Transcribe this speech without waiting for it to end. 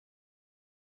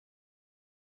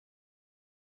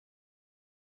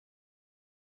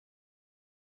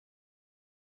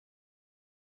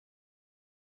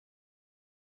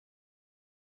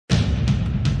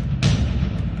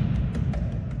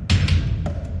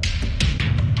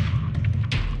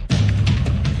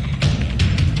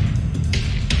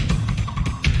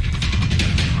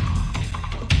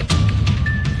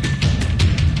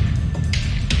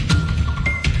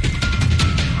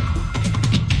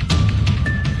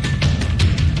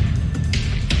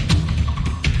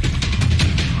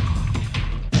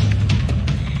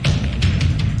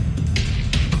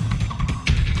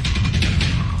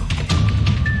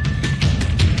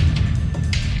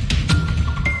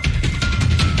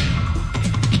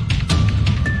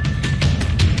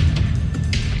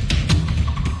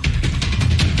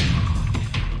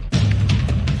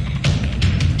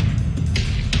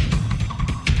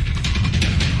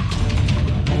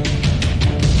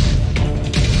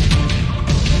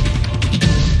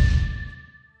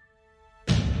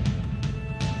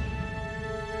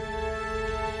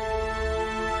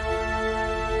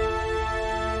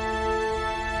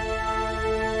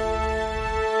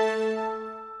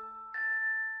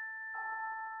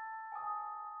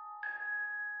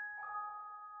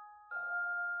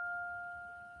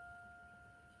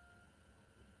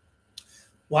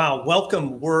Wow,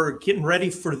 welcome. We're getting ready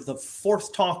for the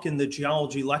fourth talk in the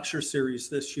geology lecture series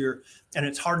this year, and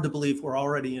it's hard to believe we're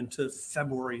already into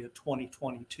February of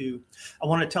 2022. I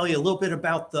want to tell you a little bit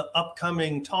about the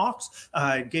upcoming talks.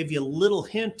 I gave you a little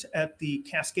hint at the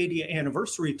Cascadia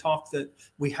anniversary talk that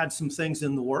we had some things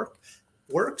in the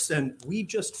works, and we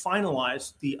just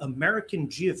finalized the American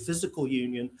Geophysical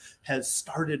Union has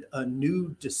started a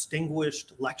new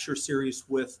distinguished lecture series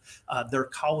with their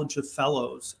College of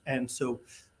Fellows. And so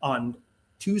on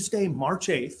Tuesday, March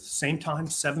 8th, same time,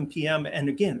 7 p.m. And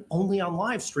again, only on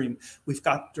live stream, we've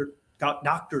got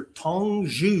Dr. Tong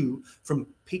Zhu from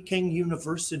Peking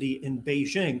University in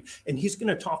Beijing, and he's going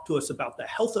to talk to us about the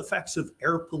health effects of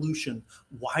air pollution.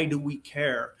 Why do we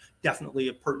care? Definitely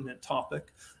a pertinent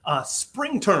topic.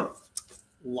 Spring term,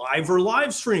 live or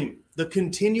live stream? The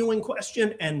continuing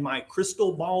question, and my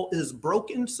crystal ball is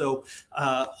broken, so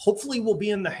hopefully we'll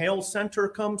be in the Hale Center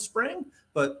come spring,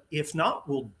 but if not,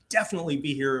 we'll definitely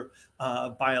be here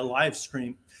by a live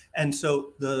stream. And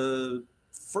so the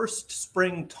first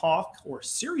spring talk, or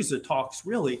series of talks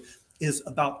really, is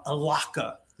about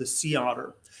Alaka, the sea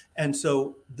otter. And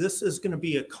so this is going to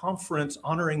be a conference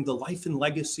honoring the life and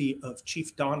legacy of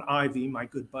Chief Don Ivey, my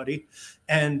good buddy.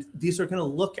 And these are going to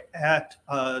look at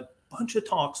a bunch of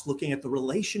talks looking at the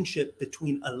relationship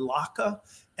between Alaka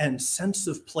and sense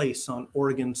of place on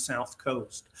Oregon's south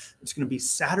coast. It's going to be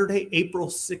Saturday, April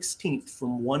 16th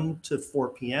from 1 to 4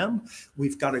 p.m.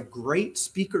 We've got a great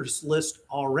speakers list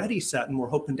already set, and we're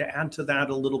hoping to add to that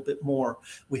a little bit more.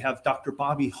 We have Dr.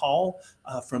 Bobby Hall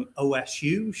from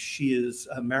OSU. She is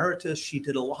emeritus. She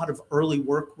did a lot of early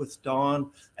work with Don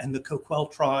and the Coquel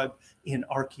tribe in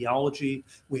archaeology.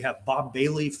 We have Bob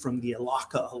Bailey from the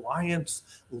Alaka Alliance,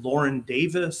 Lauren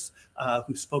Davis,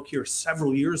 who spoke here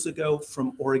several years ago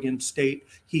from Oregon State.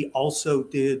 He also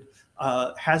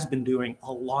has been doing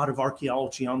a lot of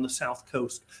archaeology on the South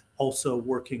Coast, also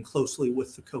working closely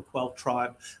with the Coquel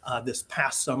tribe. This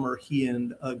past summer, he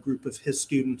and a group of his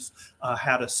students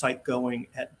had a site going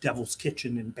at Devil's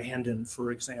Kitchen in Bandon,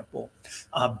 for example.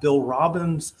 Bill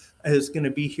Robbins is going to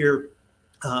be here.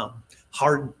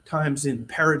 Hard Times in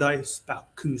Paradise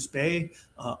about Coos Bay,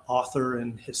 author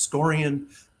and historian.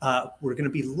 We're going to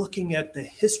be looking at the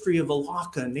history of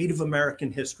Alaka, Native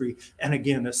American history, and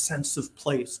again, a sense of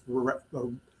place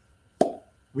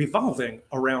revolving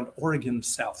around Oregon's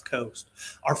south coast.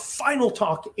 Our final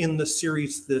talk in the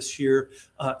series this year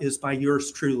is by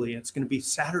yours truly. It's going to be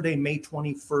Saturday, May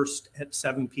 21st at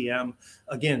 7 p.m.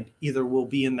 Again, either we'll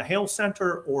be in the Hale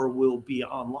Center or we'll be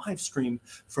on live stream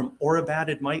from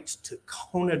Orobatid mites to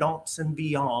conodonts and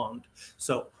beyond.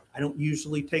 So I don't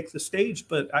usually take the stage,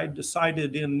 but I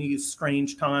decided in these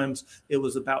strange times, it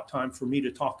was about time for me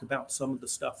to talk about some of the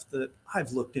stuff that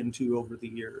I've looked into over the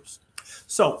years.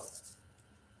 So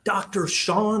Dr.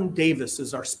 Sean Davis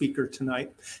is our speaker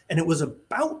tonight, and it was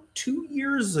about 2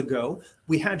 years ago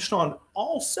we had Sean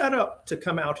all set up to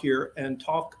come out here and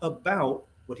talk about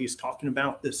what he's talking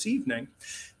about this evening.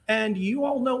 And you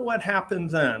all know what happened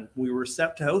then. We were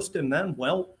set to host, and then,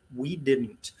 well, we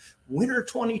didn't. Winter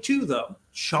 22, though,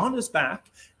 Sean is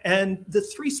back, and the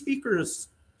three speakers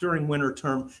during winter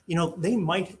term, they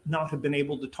might not have been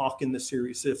able to talk in the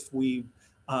series if we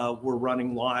were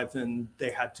running live and they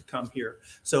had to come here.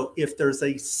 So if there's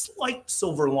a slight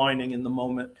silver lining in the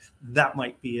moment, that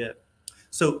might be it.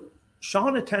 So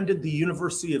Sean attended the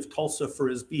University of Tulsa for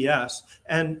his BS,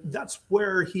 and that's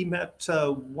where he met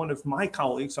one of my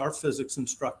colleagues, our physics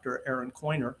instructor, Aaron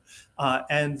Coiner.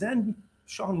 And then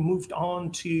Sean moved on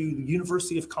to the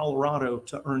University of Colorado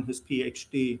to earn his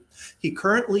PhD. He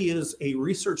currently is a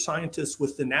research scientist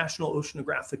with the National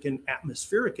Oceanographic and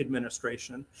Atmospheric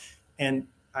Administration. And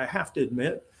I have to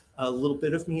admit, a little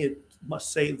bit of me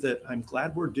must say that I'm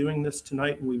glad we're doing this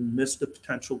tonight and we missed a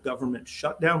potential government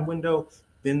shutdown window.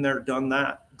 Been there, done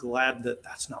that. Glad that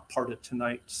that's not part of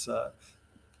tonight's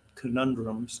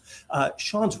conundrums.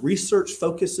 Sean's research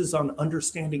focuses on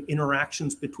understanding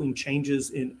interactions between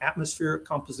changes in atmospheric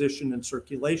composition and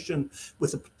circulation,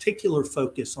 with a particular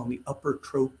focus on the upper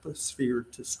troposphere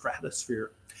to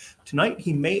stratosphere. Tonight,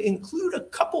 he may include a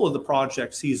couple of the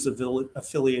projects he's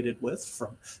affiliated with,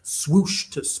 from SWOOSH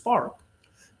to SPARC.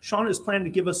 Sean is planning to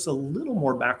give us a little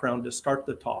more background to start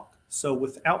the talk. So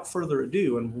without further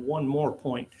ado, and one more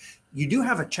point, you do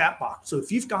have a chat box. So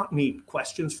if you've got any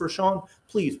questions for Sean,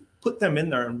 please put them in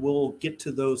there and we'll get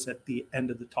to those at the end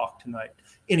of the talk tonight.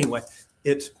 Anyway,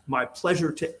 it's my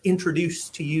pleasure to introduce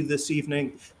to you this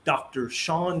evening Dr.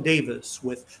 Sean Davis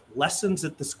with Lessons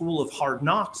at the School of Hard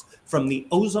Knocks, from the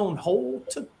ozone hole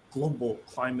to global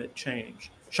climate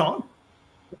change. Sean?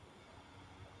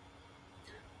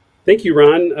 Thank you,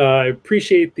 Ron. I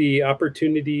appreciate the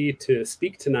opportunity to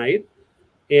speak tonight.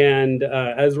 And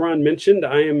as Ron mentioned,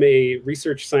 I am a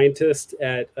research scientist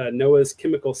at NOAA's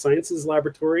Chemical Sciences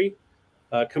Laboratory,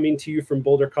 coming to you from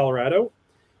Boulder, Colorado.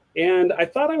 And I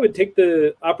thought I would take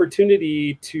the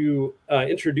opportunity to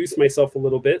introduce myself a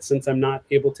little bit since I'm not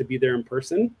able to be there in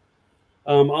person.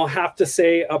 I'll have to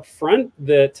say up front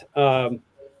that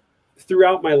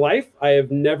throughout my life, I have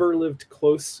never lived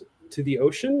close to the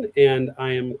ocean, and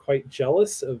I am quite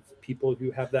jealous of people who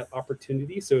have that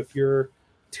opportunity. So if you're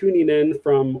tuning in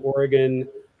from Oregon,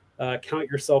 count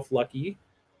yourself lucky.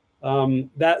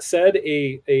 That said,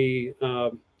 a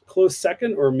close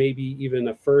second, or maybe even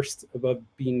a first above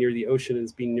being near the ocean,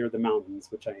 is being near the mountains,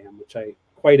 which I am, which I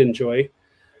quite enjoy.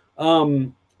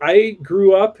 I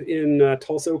grew up in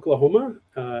Tulsa, Oklahoma.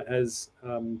 As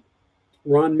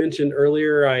Ron mentioned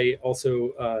earlier, I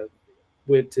also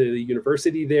went to the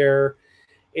university there.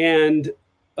 And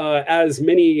as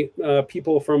many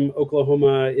people from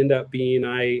Oklahoma end up being,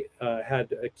 I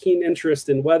had a keen interest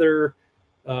in weather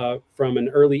from an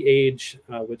early age,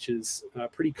 which is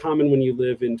pretty common when you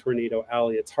live in Tornado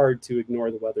Alley. It's hard to ignore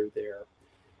the weather there.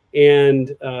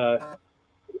 And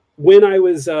when I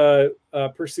was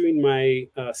pursuing my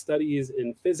studies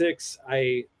in physics,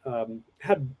 I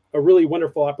had a really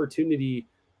wonderful opportunity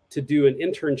to do an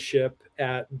internship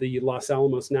at the Los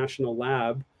Alamos National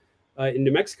Lab in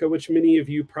New Mexico, which many of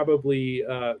you probably,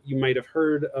 you might have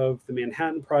heard of the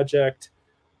Manhattan Project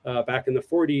back in the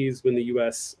 40s when the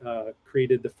US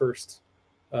created the first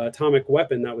atomic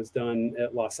weapon that was done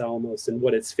at Los Alamos and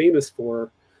what it's famous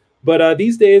for. But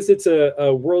these days, it's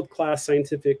a world-class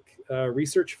scientific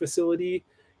research facility.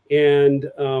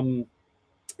 And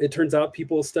it turns out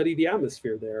people study the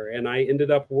atmosphere there. And I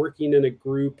ended up working in a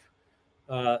group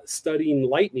studying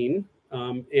lightning.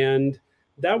 And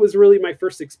that was really my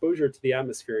first exposure to the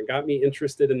atmosphere and got me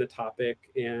interested in the topic,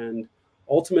 and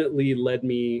ultimately led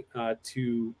me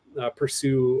to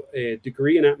pursue a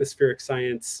degree in atmospheric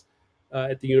science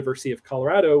at the University of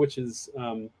Colorado, which is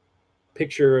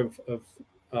picture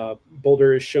of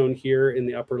Boulder is shown here in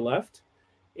the upper left.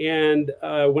 And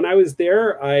when I was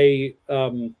there, I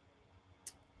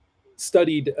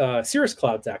studied cirrus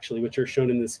clouds, actually, which are shown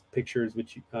in this pictures,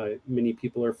 which many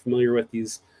people are familiar with,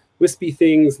 these wispy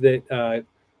things that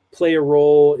play a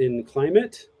role in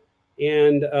climate.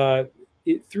 And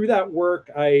through that work,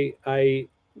 I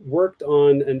worked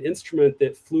on an instrument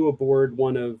that flew aboard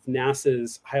one of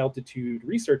NASA's high-altitude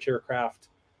research aircraft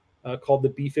called the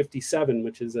B-57,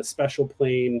 which is a special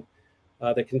plane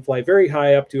that can fly very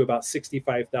high, up to about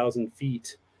 65,000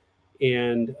 feet,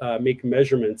 and make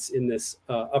measurements in this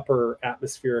upper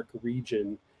atmospheric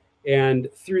region. And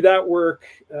through that work,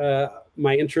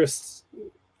 my interests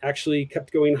actually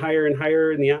kept going higher and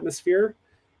higher in the atmosphere,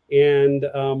 and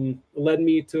led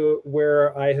me to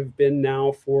where I have been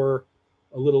now for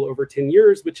a little over 10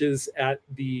 years, which is at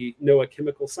the NOAA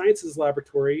Chemical Sciences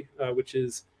Laboratory, which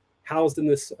is housed in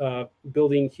this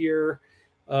building here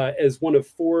as one of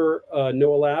 4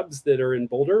 NOAA labs that are in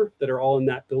Boulder, that are all in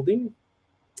that building.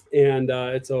 And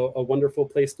it's a wonderful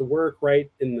place to work, right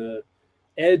in the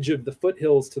edge of the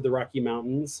foothills to the Rocky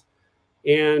Mountains.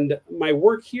 And my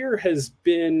work here has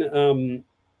been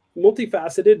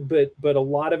multifaceted, but a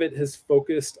lot of it has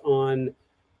focused on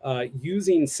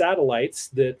using satellites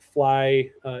that fly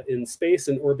in space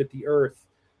and orbit the Earth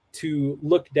to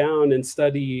look down and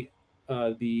study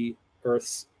the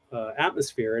Earth's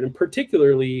atmosphere, and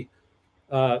particularly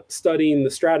studying the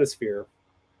stratosphere.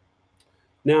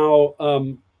 Now,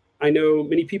 I know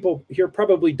many people here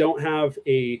probably don't have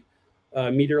a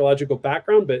meteorological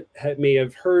background, but may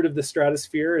have heard of the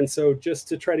stratosphere. And so just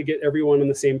to try to get everyone on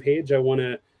the same page, I want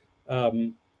to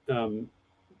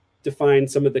define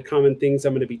some of the common things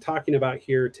I'm going to be talking about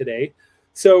here today.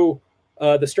 So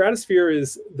the stratosphere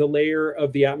is the layer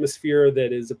of the atmosphere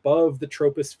that is above the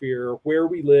troposphere, where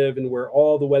we live and where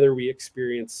all the weather we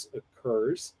experience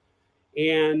occurs.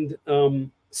 And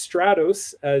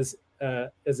stratos, as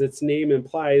its name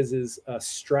implies, is a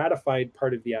stratified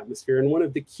part of the atmosphere. And one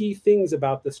of the key things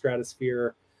about the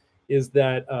stratosphere is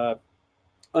that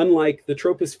unlike the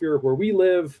troposphere where we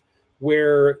live,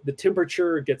 where the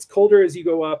temperature gets colder as you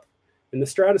go up, in the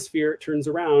stratosphere, it turns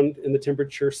around and the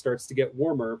temperature starts to get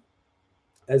warmer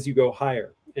as you go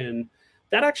higher. And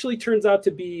that actually turns out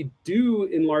to be due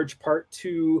in large part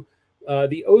to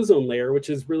the ozone layer, which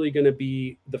is really going to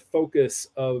be the focus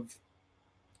of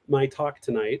my talk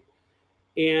tonight.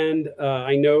 And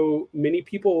I know many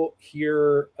people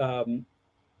here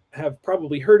have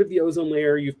probably heard of the ozone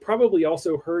layer. You've probably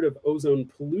also heard of ozone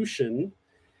pollution.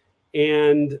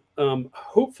 And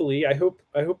hopefully, I hope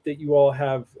that you all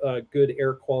have good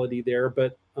air quality there.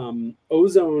 But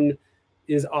ozone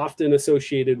is often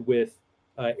associated with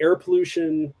air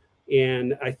pollution.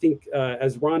 And I think,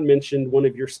 as Ron mentioned, one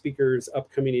of your speakers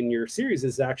upcoming in your series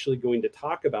is actually going to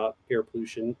talk about air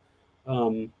pollution,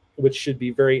 which should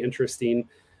be very interesting.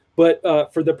 But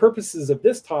for the purposes of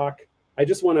this talk, I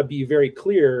just want to be very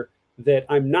clear that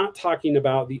I'm not talking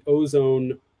about the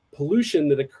ozone pollution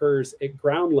that occurs at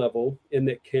ground level and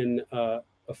that can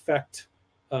affect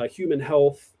human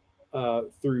health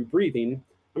through breathing.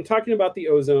 I'm talking about the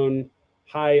ozone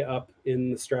high up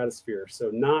in the stratosphere. So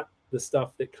not the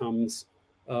stuff that comes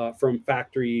from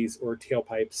factories or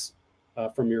tailpipes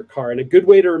from your car. And a good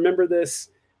way to remember this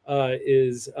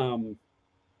is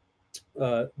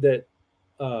that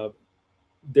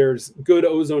there's good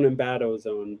ozone and bad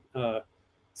ozone.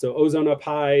 So ozone up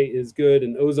high is good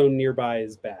and ozone nearby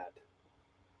is bad.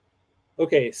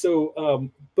 Okay, so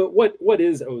but what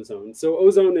is ozone? So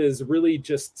ozone is really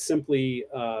just simply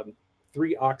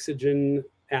 3 oxygen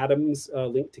atoms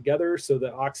linked together. So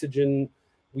the oxygen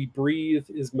we breathe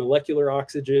is molecular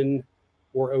oxygen,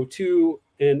 or O2,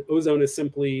 and ozone is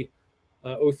simply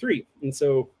O3. And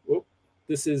so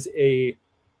this is a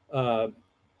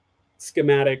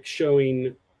schematic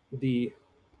showing the,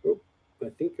 I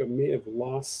think I may have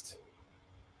lost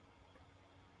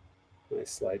my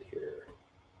slide here.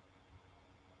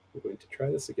 I'm going to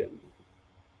try this again.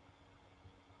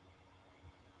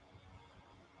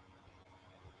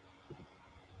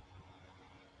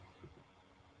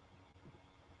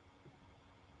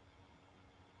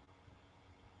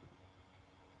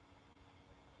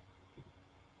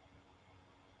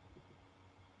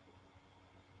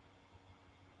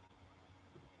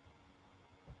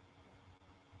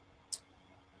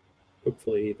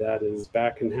 Hopefully that is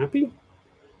back and happy.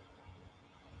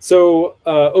 So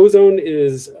ozone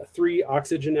is 3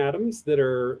 oxygen atoms that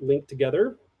are linked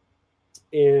together.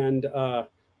 And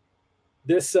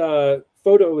this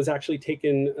photo was actually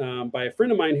taken by a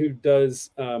friend of mine who does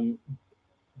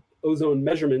ozone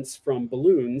measurements from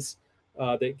balloons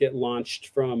that get launched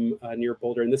from near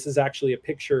Boulder. And this is actually a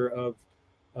picture of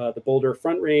the Boulder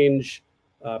Front Range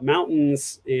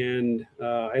mountains. And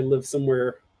I live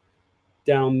somewhere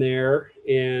down there.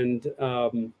 And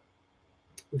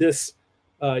this,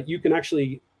 you can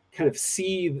actually kind of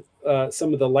see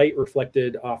some of the light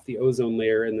reflected off the ozone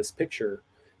layer in this picture.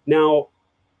 Now,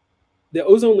 the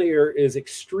ozone layer is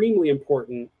extremely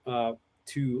important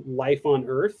to life on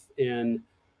Earth and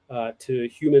to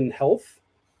human health.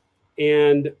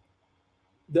 And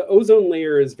the ozone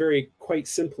layer is quite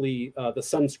simply the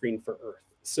sunscreen for Earth.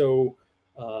 So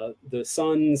the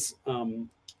sun's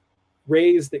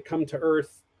rays that come to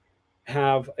Earth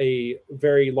have a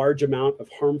very large amount of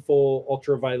harmful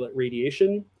ultraviolet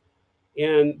radiation.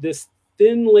 And this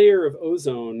thin layer of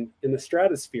ozone in the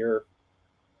stratosphere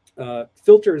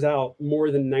filters out more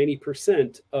than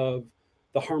 90% of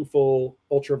the harmful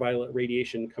ultraviolet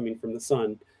radiation coming from the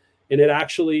sun. And it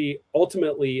actually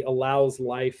ultimately allows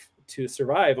life to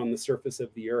survive on the surface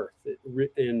of the Earth.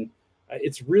 And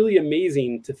it's really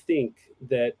amazing to think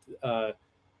that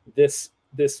this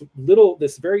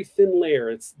very thin layer,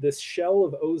 it's this shell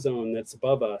of ozone that's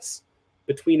above us,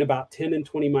 between about 10 and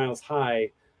 20 miles high.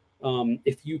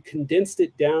 If you condensed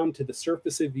it down to the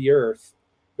surface of the Earth,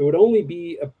 it would only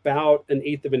be about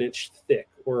 1/8 of an inch thick,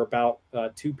 or about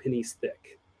 2 pennies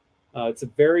thick. It's a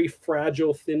very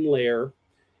fragile, thin layer,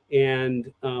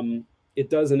 and it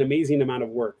does an amazing amount of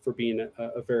work for being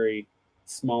a very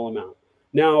small amount.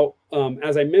 Now,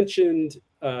 as I mentioned,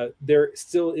 there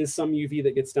still is some UV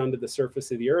that gets down to the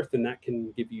surface of the Earth, and that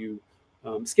can give you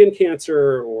skin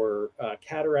cancer or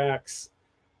cataracts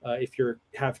if you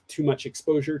have too much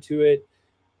exposure to it.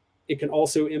 It can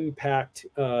also impact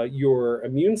your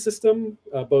immune system,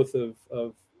 both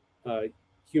of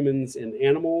humans and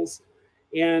animals.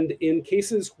 And in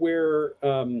cases where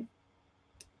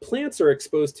plants are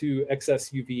exposed to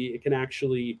excess UV, it can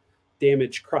actually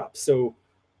damage crops. So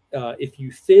if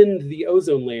you thinned the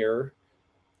ozone layer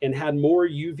and had more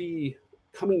UV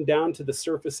coming down to the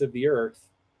surface of the Earth,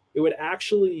 it would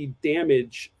actually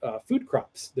damage food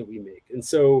crops that we make. And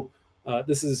so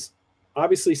this is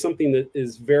obviously something that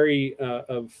is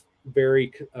of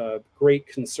very great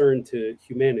concern to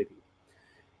humanity.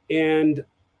 And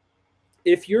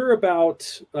if you're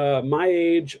about my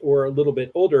age or a little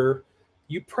bit older,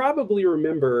 you probably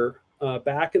remember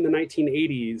back in the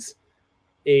 1980s,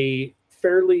 a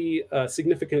fairly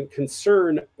significant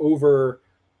concern over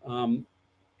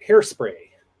hairspray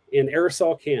and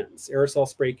aerosol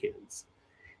spray cans.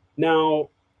 Now,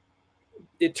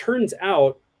 it turns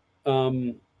out,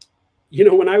 when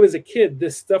I was a kid,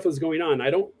 this stuff was going on. I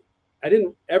don't I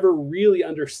didn't ever really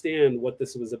understand what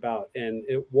this was about. And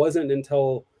it wasn't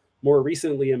until more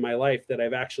recently in my life that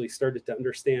I've actually started to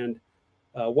understand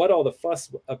what all the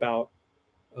fuss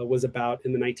was about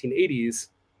in the 1980s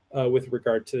with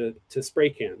regard to spray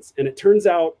cans. And it turns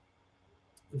out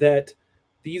that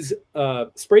these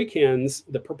spray cans,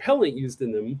 the propellant used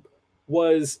in them,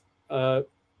 was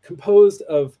composed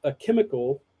of a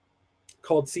chemical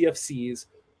called CFCs,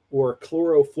 or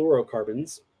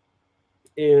chlorofluorocarbons,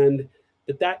 and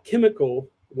that chemical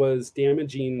was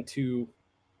damaging to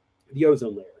the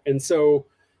ozone layer. And so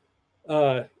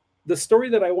the story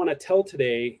that I want to tell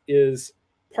today is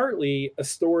partly a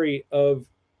story of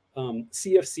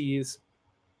CFCs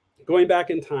going back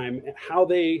in time, how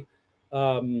they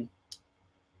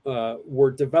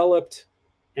were developed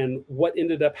and what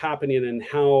ended up happening, and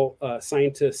how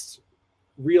scientists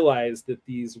realized that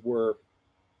these were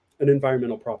an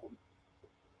environmental problem.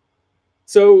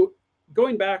 So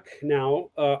going back now,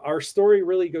 our story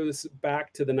really goes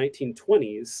back to the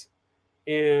 1920s.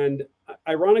 And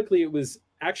ironically, it was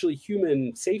actually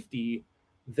human safety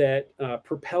that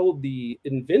propelled the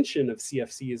invention of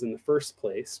CFCs in the first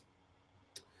place.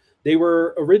 They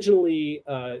were originally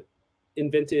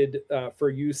invented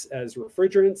for use as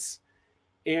refrigerants.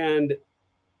 And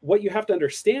what you have to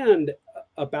understand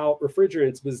about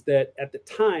refrigerants was that at the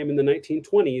time in the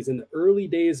 1920s, in the early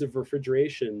days of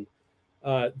refrigeration,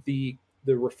 the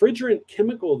refrigerant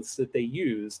chemicals that they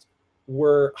used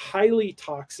were highly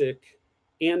toxic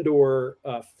and or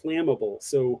flammable.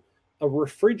 So a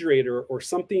refrigerator or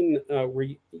something where,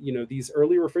 these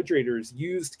early refrigerators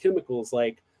used chemicals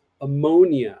like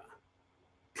ammonia,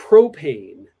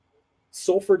 propane,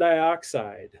 sulfur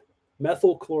dioxide,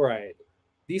 methyl chloride.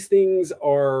 These things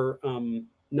are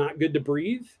not good to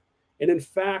breathe. And in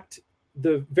fact,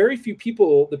 the very few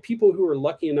people, the people who are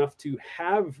lucky enough to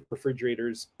have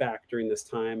refrigerators back during this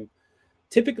time,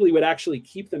 typically would actually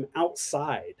keep them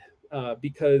outside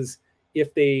because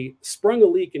if they sprung a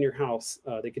leak in your house,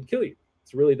 they could kill you.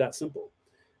 It's really that simple.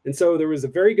 And so there was a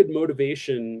very good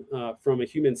motivation from a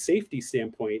human safety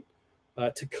standpoint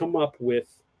to come up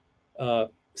with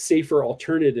safer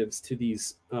alternatives to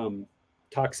these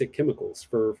toxic chemicals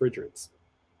for refrigerants.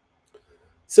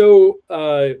 So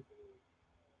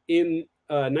in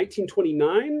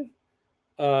 1929,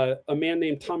 a man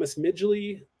named Thomas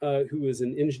Midgley, who was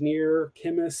an engineer,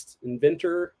 chemist,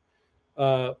 inventor,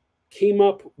 came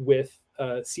up with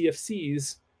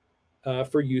CFCs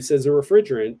for use as a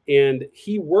refrigerant. And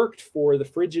he worked for the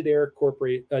Frigidaire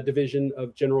division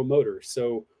of General Motors.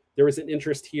 So there was an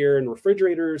interest here in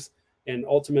refrigerators and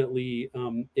ultimately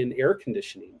in air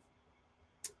conditioning.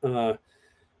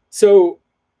 So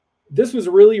this was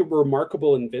really a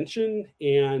remarkable invention,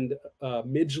 and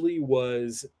Midgley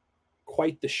was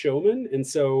quite the showman. And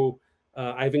so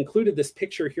I've included this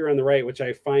picture here on the right, which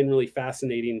I find really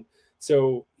fascinating.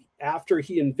 So after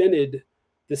he invented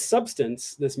this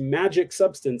substance, this magic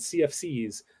substance,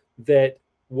 CFCs, that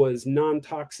was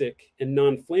non-toxic and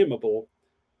non-flammable,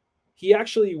 he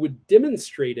actually would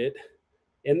demonstrate it.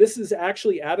 And this is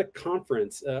actually at a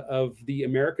conference of the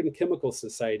American Chemical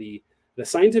Society, the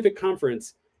scientific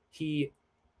conference. He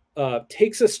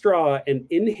takes a straw and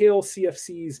inhales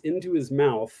CFCs into his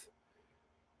mouth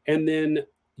and then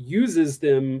uses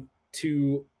them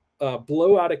to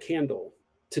blow out a candle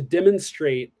to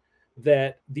demonstrate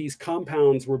that these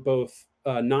compounds were both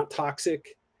not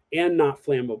toxic and not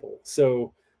flammable.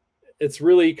 So it's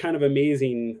really kind of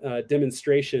amazing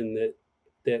demonstration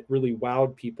that really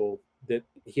wowed people, that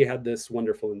he had this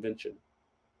wonderful invention.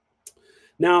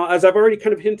 Now, as I've already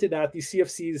kind of hinted at, these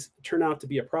CFCs turn out to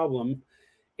be a problem.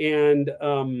 And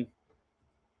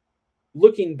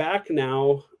looking back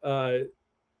now,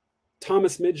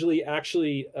 Thomas Midgley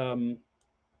actually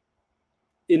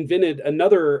invented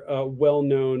another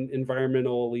well-known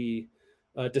environmentally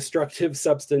destructive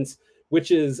substance,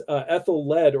 which is ethyl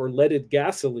lead, or leaded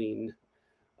gasoline,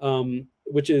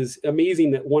 which is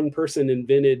amazing that one person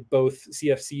invented both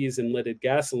CFCs and leaded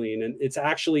gasoline. And it's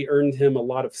actually earned him a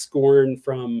lot of scorn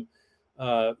from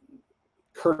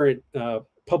current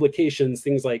publications,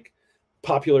 things like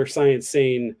Popular Science,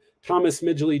 saying Thomas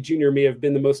Midgley Jr. may have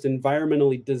been the most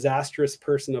environmentally disastrous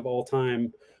person of all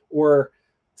time, or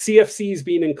CFCs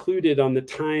being included on the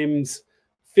Times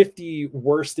 50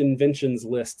 worst inventions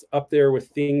list, up there with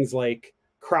things like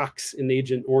Crocs in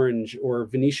Agent Orange, or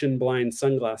Venetian blind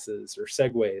sunglasses, or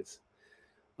Segways.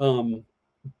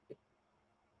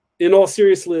 In all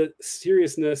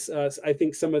seriousness, I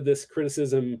think some of this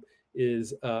criticism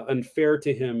is unfair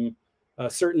to him,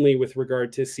 certainly with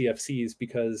regard to CFCs,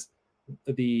 because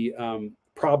the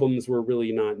problems were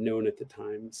really not known at the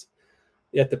times.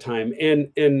 at the time.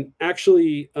 And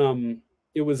actually,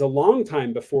 it was a long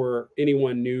time before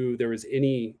anyone knew there was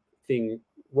anything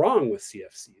wrong with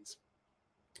CFCs.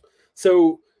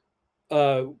 So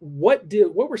what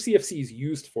were CFCs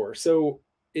used for? So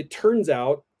it turns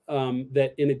out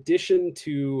that in addition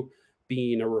to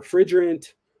being a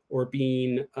refrigerant or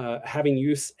being having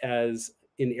use as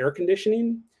in air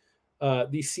conditioning,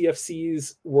 these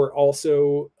CFCs were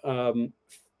also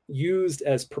used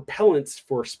as propellants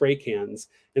for spray cans.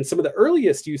 And some of the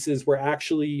earliest uses were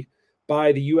actually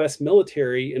by the US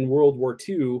military in World War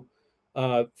II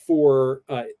for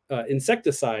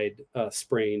insecticide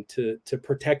spraying to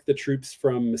protect the troops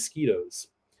from mosquitoes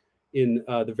in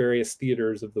the various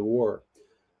theaters of the war.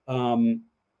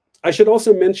 I should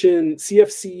also mention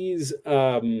CFCs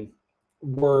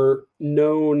were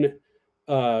known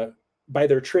by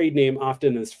their trade name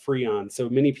often as Freon. So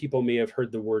many people may have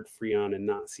heard the word Freon and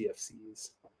not CFCs.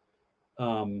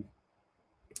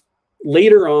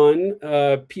 Later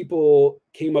on, people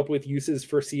came up with uses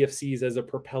for CFCs as a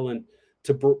propellant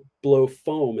to blow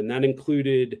foam, and that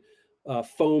included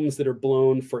foams that are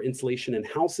blown for insulation in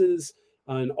houses,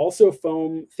 and also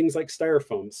foam, things like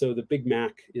styrofoam. So the Big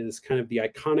Mac is kind of the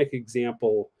iconic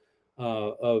example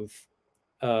of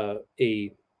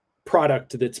a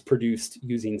product that's produced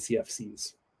using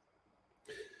CFCs.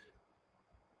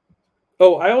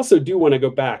 Oh, I also do want to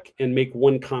go back and make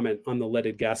one comment on the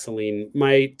leaded gasoline.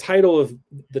 My title of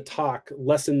the talk,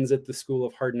 Lessons at the School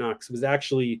of Hard Knocks, was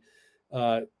actually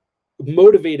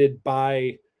motivated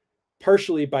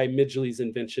partially by Midgley's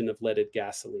invention of leaded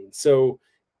gasoline. So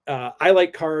I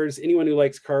like cars. Anyone who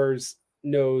likes cars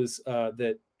knows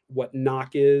that what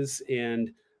knock is,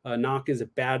 and knock is a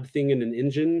bad thing in an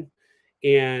engine.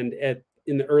 And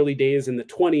in the early days, in the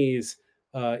 20s,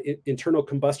 internal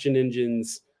combustion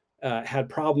engines had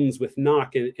problems with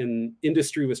knock, and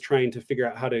industry was trying to figure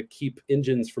out how to keep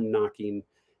engines from knocking.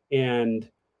 And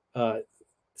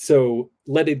so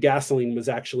leaded gasoline was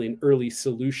actually an early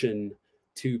solution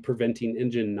to preventing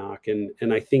engine knock.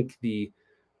 And I think the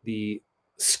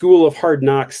School of Hard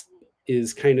Knocks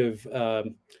is kind of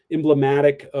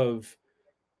emblematic of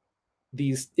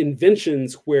these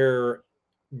inventions where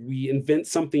we invent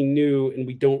something new and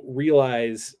we don't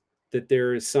realize that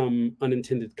there is some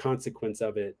unintended consequence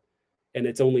of it. And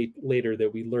it's only later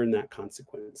that we learn that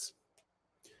consequence.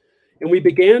 And we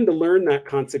began to learn that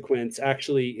consequence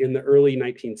actually in the early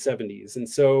 1970s. And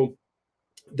so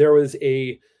there was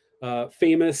a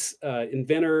famous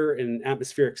inventor and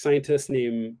atmospheric scientist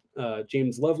named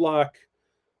James Lovelock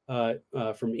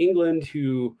from England,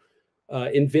 who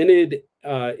invented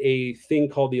a thing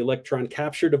called the electron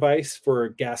capture device for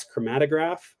gas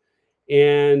chromatograph.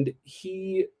 And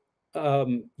he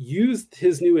used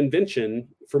his new invention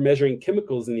for measuring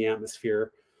chemicals in the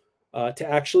atmosphere to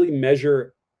actually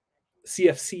measure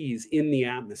CFCs in the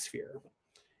atmosphere.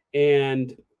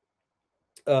 And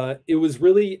it was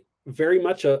really very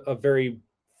much a very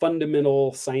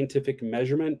fundamental scientific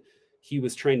measurement. He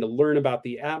was trying to learn about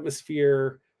the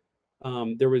atmosphere.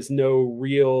 There was no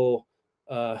real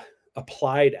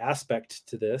applied aspect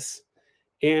to this.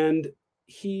 And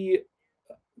he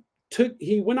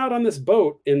went out on this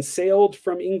boat and sailed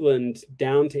from England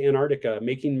down to Antarctica,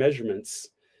 making measurements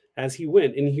as he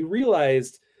went. And he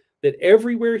realized that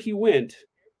everywhere he went,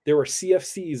 there were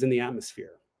CFCs in the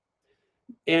atmosphere.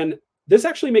 And this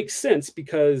actually makes sense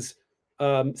because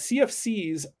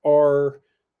CFCs are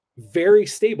very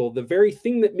stable. The very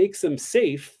thing that makes them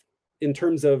safe in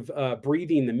terms of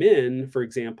breathing them in, for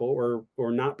example,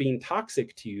 or not being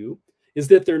toxic to you, is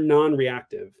that they're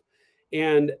non-reactive.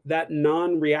 And that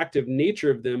non-reactive nature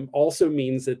of them also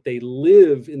means that they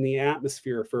live in the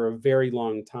atmosphere for a very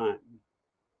long time.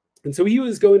 And so he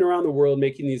was going around the world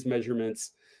making these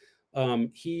measurements.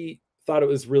 He thought it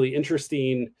was really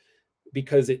interesting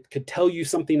because it could tell you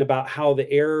something about how the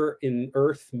air in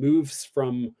Earth moves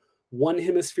from one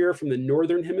hemisphere, from the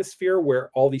northern hemisphere,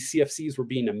 where all these CFCs were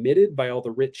being emitted by all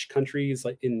the rich countries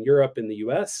like in Europe and the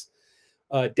US,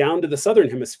 down to the southern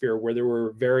hemisphere, where there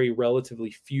were very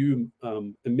relatively few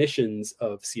emissions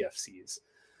of CFCs.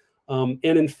 And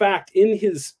in fact, in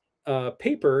his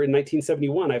paper in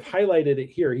 1971, I've highlighted it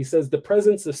here. He says the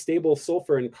presence of stable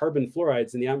sulfur and carbon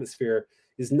fluorides in the atmosphere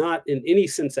is not in any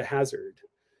sense a hazard,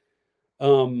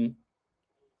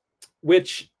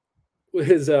 which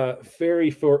was a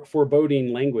very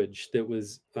foreboding language that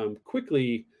was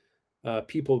quickly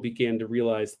people began to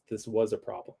realize that this was a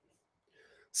problem.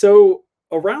 So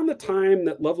around the time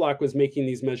that Lovelock was making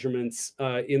these measurements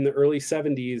in the early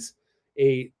 70s,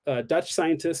 a Dutch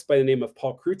scientist by the name of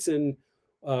Paul Crutzen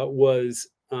was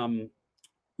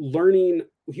learning.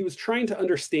 He was trying to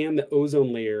understand the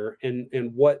ozone layer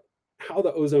and how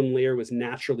the ozone layer was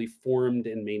naturally formed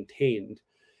and maintained.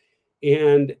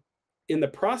 And in the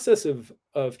process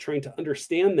of trying to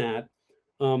understand that,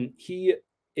 he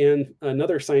and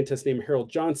another scientist named Harold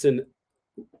Johnson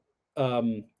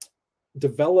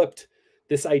developed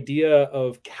this idea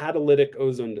of catalytic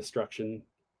ozone destruction.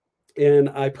 And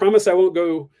I promise I won't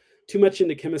go too much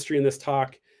into chemistry in this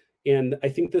talk. And I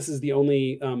think this is the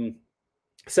only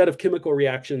set of chemical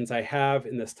reactions I have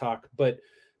in this talk. But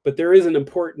there is an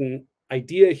important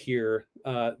idea here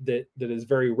that is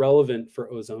very relevant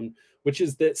for ozone, which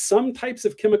is that some types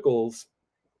of chemicals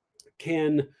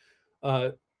can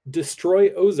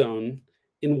destroy ozone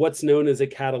in what's known as a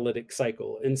catalytic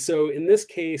cycle. And so in this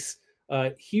case,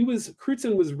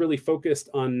 Crutzen was really focused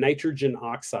on nitrogen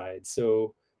oxide.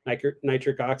 So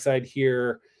nitric oxide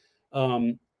here,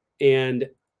 and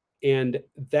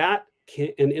that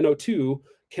and NO2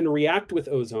 can react with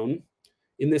ozone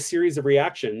in this series of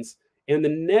reactions. And the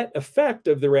net effect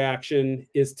of the reaction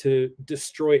is to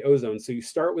destroy ozone. So you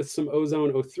start with some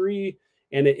ozone O3,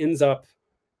 and it ends up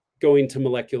going to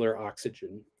molecular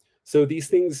oxygen. So these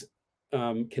things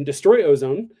can destroy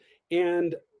ozone.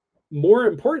 And more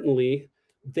importantly,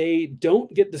 they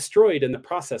don't get destroyed in the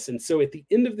process. And so at the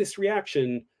end of this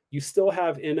reaction, you still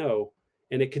have NO,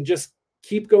 and it can just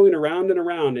keep going around and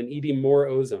around and eating more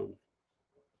ozone.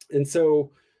 And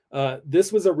so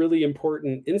this was a really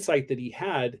important insight that he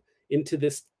had into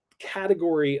this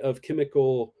category of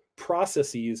chemical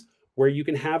processes where you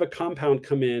can have a compound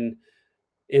come in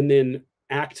and then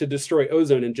act to destroy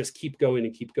ozone and just keep going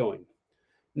and keep going.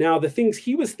 Now, the things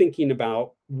he was thinking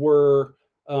about were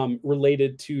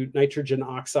related to nitrogen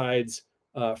oxides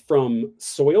from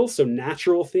soil. So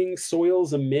natural things,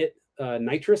 soils emit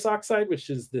nitrous oxide, which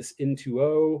is this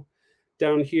N2O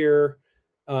down here.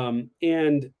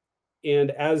 And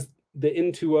as the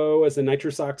N2O, as the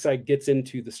nitrous oxide gets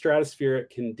into the stratosphere, it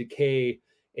can decay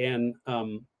and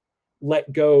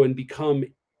let go and become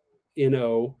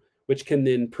NO, which can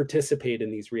then participate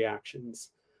in these reactions.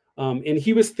 And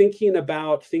he was thinking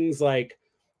about things like,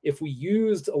 if we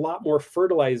used a lot more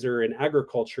fertilizer in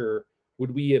agriculture, would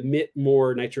we emit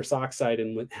more nitrous oxide,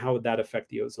 and how would that affect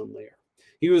the ozone layer?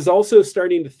 He was also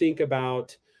starting to think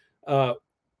about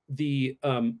the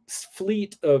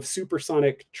fleet of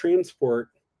supersonic transport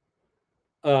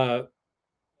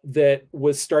that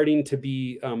was starting to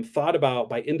be thought about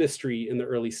by industry in the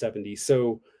early 70s.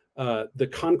 So the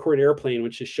Concorde airplane,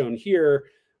 which is shown here,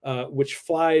 which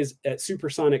flies at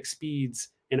supersonic speeds,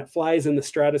 and it flies in the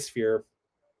stratosphere.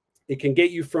 It can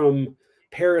get you from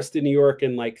Paris to New York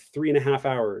in like 3.5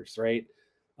 hours, right?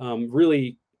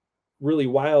 Really, really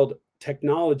wild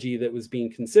technology that was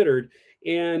being considered.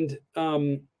 And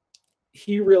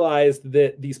he realized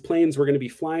that these planes were going to be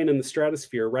flying in the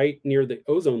stratosphere right near the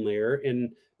ozone layer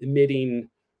and emitting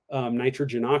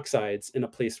nitrogen oxides in a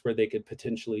place where they could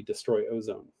potentially destroy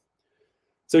ozone.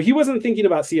 So he wasn't thinking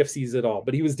about CFCs at all,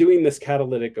 but he was doing this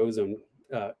catalytic ozone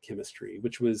chemistry,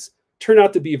 which turned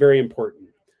out to be very important.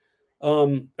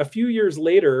 A few years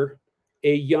later,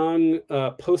 a young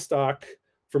postdoc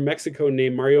from Mexico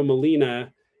named Mario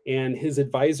Molina and his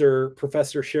advisor,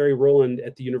 Professor Sherry Rowland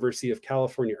at the University of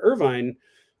California, Irvine,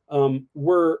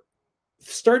 were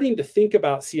starting to think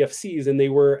about CFCs, and they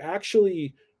were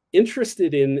actually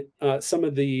interested in some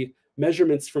of the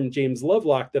measurements from James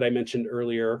Lovelock that I mentioned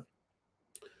earlier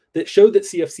that showed that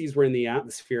CFCs were in the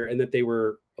atmosphere and that they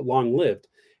were long-lived.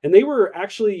 And they were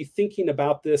actually thinking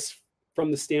about this from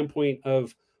the standpoint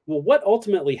of, well, what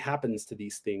ultimately happens to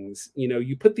these things? You know,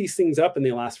 you put these things up and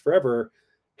they last forever.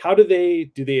 How do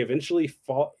they eventually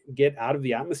get out of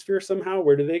the atmosphere somehow?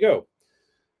 Where do they go?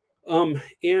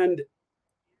 And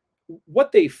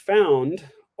what they found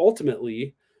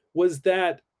ultimately was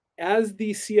that as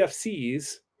the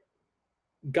CFCs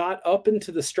got up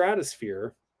into the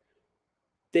stratosphere,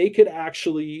 they could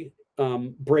actually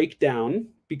break down,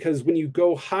 because when you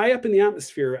go high up in the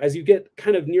atmosphere, as you get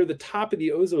kind of near the top of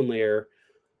the ozone layer,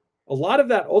 a lot of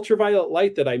that ultraviolet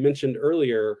light that I mentioned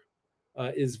earlier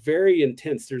is very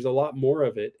intense. There's a lot more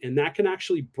of it, and that can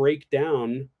actually break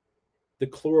down the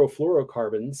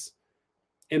chlorofluorocarbons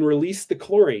and release the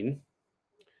chlorine.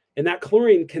 And that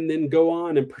chlorine can then go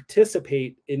on and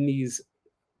participate in these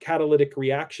catalytic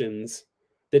reactions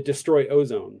that destroy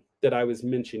ozone that I was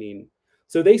mentioning.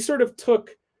 So they sort of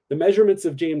took the measurements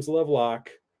of James Lovelock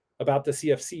about the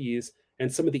CFCs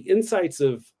and some of the insights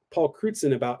of Paul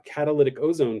Crutzen about catalytic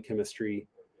ozone chemistry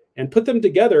and put them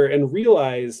together and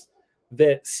realized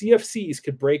that CFCs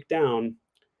could break down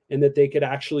and that they could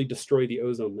actually destroy the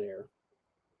ozone layer.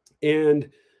 And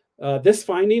this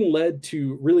finding led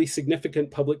to really significant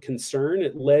public concern.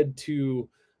 It led to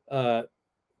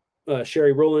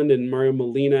Sherry Rowland and Mario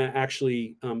Molina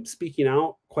actually speaking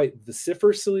out quite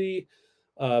vociferously,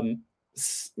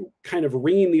 kind of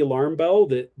ringing the alarm bell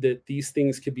that these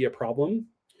things could be a problem.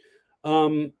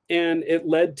 And it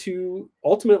led to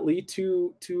ultimately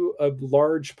to a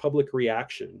large public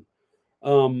reaction.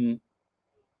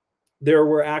 There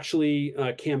were actually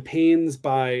campaigns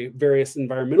by various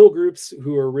environmental groups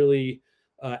who were really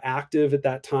active at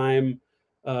that time,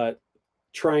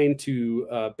 trying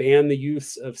to ban the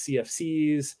use of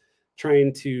CFCs,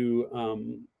 trying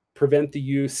to prevent the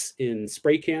use in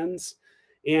spray cans.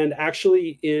 And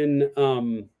actually in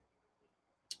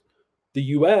the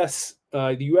US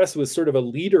was sort of a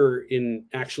leader in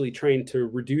actually trying to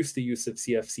reduce the use of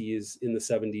CFCs in the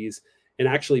 70s, and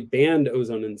actually banned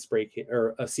ozone in spray can,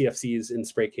 or CFCs in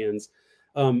spray cans.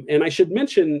 And I should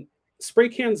mention, spray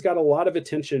cans got a lot of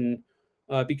attention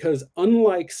because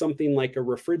unlike something like a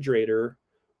refrigerator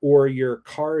or your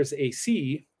car's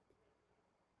AC,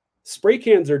 spray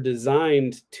cans are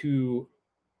designed to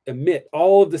emit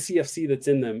all of the CFC that's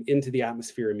in them into the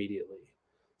atmosphere immediately.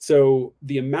 So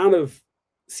the amount of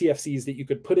CFCs that you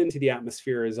could put into the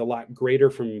atmosphere is a lot greater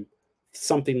from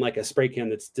something like a spray can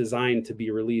that's designed to be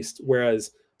released.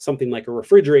 Whereas something like a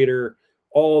refrigerator,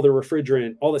 all the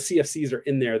refrigerant, all the CFCs are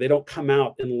in there. They don't come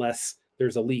out unless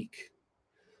there's a leak.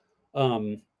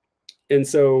 And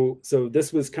so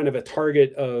this was kind of a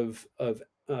target of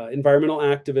environmental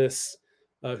activists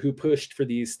who pushed for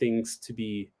these things to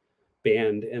be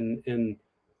banned. And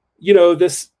you know,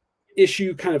 this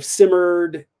issue kind of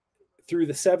simmered through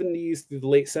the 70s, through the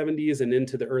late 70s and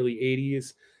into the early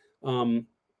 80s.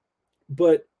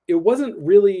 But it wasn't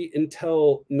really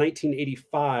until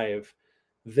 1985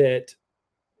 that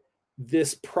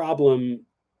this problem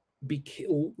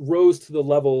rose to the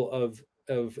level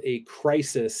of a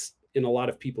crisis in a lot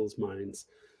of people's minds.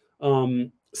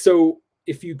 So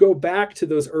if you go back to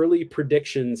those early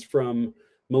predictions from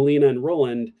Molina and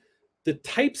Rowland, the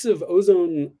types of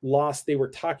ozone loss they were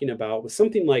talking about was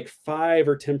something like 5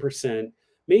 or 10%,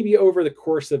 maybe over the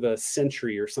course of a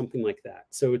century or something like that.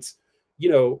 So it's, you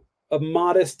know, a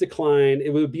modest decline.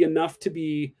 It would be enough to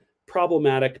be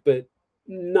problematic, but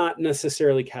not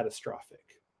necessarily catastrophic.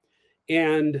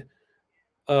 And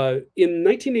in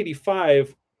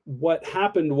 1985, what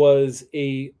happened was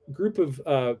a group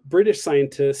of British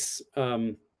scientists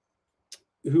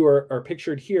who are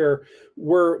pictured here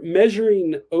were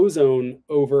measuring ozone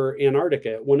over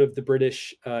Antarctica at one of the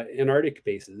British Antarctic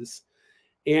bases.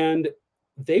 And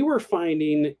they were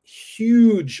finding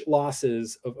huge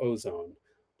losses of ozone,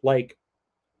 like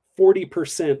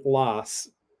 40% loss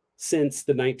since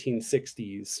the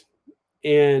 1960s.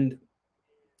 And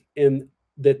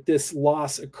that this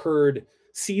loss occurred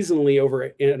seasonally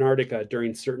over Antarctica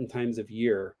during certain times of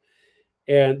year.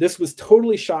 And this was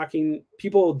totally shocking.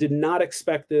 People did not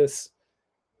expect this.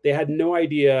 They had no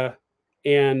idea.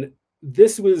 And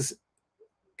this was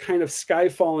kind of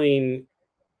sky-falling,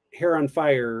 hair on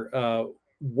fire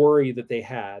worry that they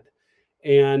had.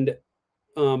 And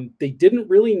they didn't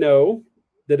really know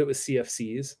that it was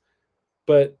CFCs,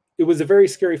 but it was a very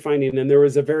scary finding. And there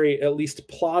was a very, at least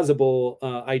plausible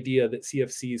idea that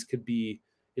CFCs could be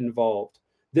involved.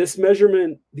 These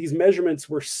measurements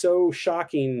were so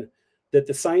shocking that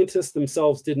the scientists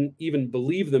themselves didn't even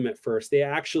believe them at first. They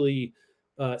actually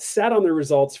sat on their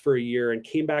results for a year and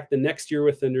came back the next year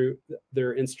with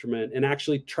their instrument and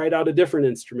actually tried out a different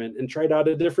instrument and tried out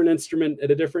a different instrument at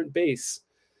a different base.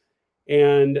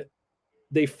 And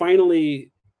they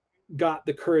finally got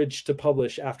the courage to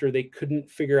publish after they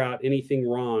couldn't figure out anything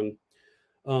wrong.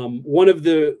 One of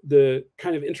the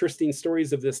kind of interesting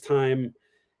stories of this time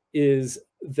is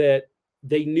that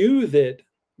they knew that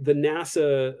the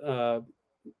NASA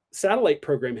satellite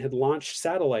program had launched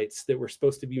satellites that were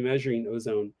supposed to be measuring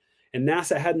ozone, and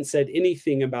NASA hadn't said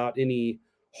anything about any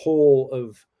hole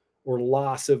of or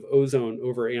loss of ozone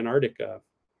over Antarctica.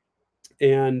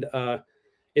 And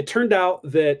it turned out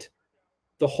that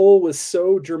the hole was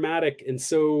so dramatic and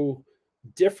so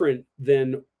different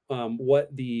than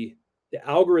what the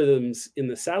algorithms in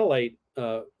the satellite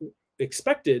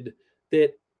expected,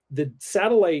 that the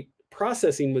satellite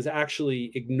processing was actually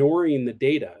ignoring the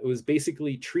data. It was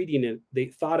basically treating it. They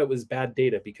thought it was bad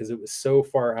data because it was so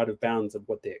far out of bounds of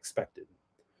what they expected.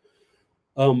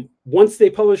 Once they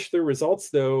published their results,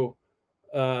 though,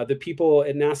 the people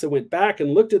at NASA went back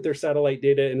and looked at their satellite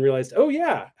data and realized, oh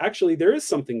yeah, actually there is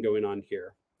something going on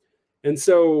here. And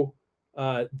so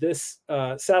this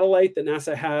satellite that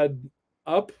NASA had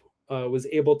up was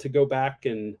able to go back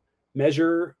and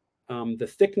measure the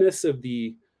thickness of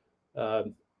the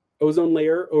ozone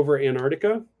layer over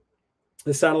Antarctica.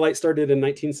 The satellite started in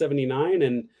 1979,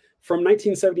 and from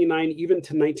 1979 even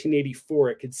to 1984,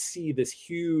 it could see this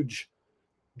huge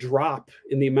drop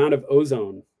in the amount of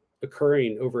ozone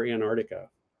occurring over Antarctica.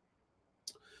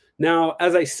 Now,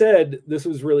 as I said, this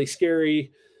was really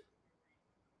scary.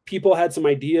 People had some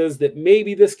ideas that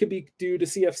maybe this could be due to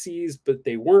CFCs, but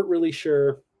they weren't really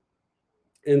sure.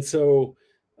 And so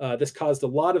this caused a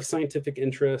lot of scientific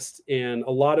interest, and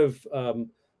a lot of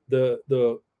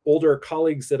the older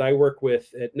colleagues that I work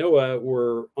with at NOAA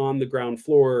were on the ground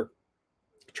floor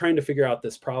trying to figure out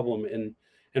this problem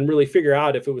and really figure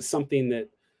out if it was something that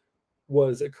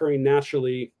was occurring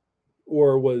naturally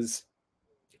or was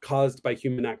caused by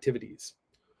human activities.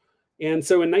 And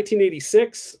so in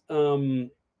 1986,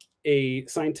 a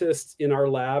scientist in our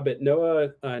lab at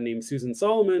NOAA named Susan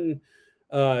Solomon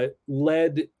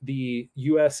led the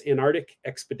US Antarctic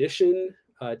expedition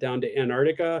down to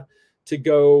Antarctica to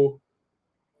go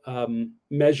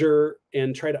measure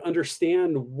and try to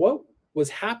understand what was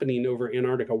happening over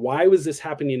Antarctica. Why was this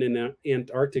happening in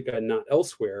Antarctica and not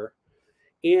elsewhere?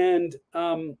 And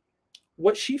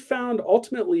what she found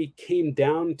ultimately came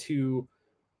down to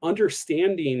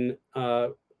understanding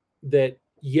that,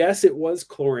 yes, it was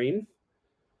chlorine,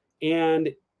 and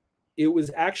it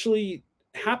was actually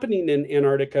happening in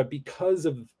Antarctica because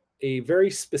of a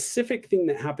very specific thing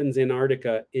that happens in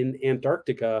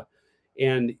Antarctica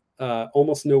and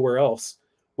almost nowhere else,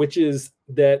 which is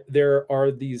that there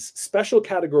are these special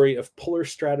category of polar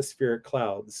stratospheric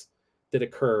clouds that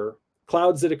occur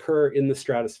in the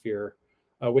stratosphere,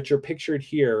 which are pictured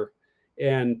here,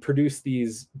 and produce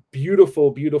these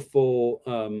beautiful, beautiful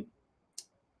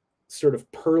sort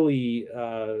of pearly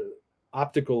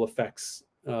optical effects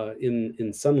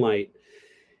in sunlight.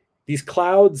 These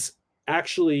clouds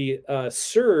actually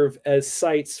serve as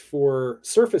sites for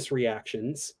surface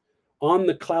reactions on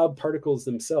the cloud particles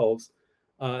themselves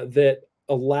that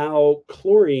allow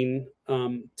chlorine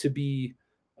to be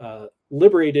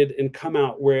liberated and come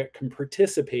out where it can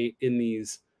participate in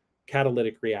these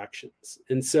catalytic reactions.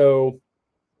 And so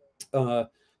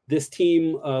this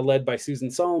team led by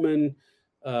Susan Solomon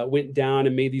went down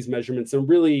and made these measurements and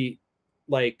really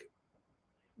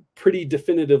pretty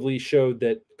definitively showed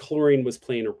that chlorine was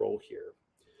playing a role here.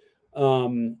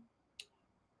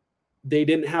 They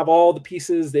didn't have all the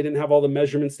pieces, they didn't have all the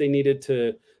measurements they needed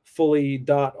to fully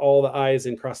dot all the I's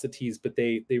and cross the T's, but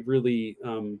they really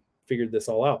figured this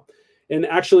all out. And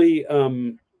actually,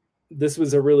 this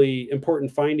was a really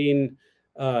important finding,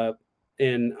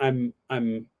 and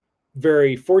I'm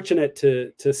very fortunate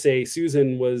to say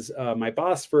Susan was my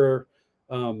boss for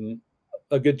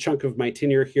a good chunk of my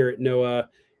tenure here at NOAA,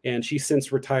 and she's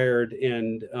since retired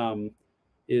and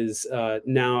is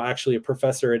now actually a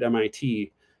professor at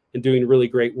MIT and doing really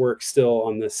great work still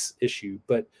on this issue.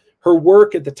 But her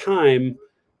work at the time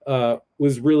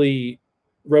was really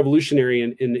revolutionary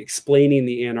in explaining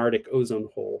the Antarctic ozone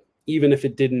hole, even if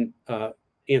it didn't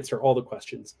answer all the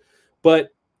questions.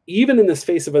 But even in this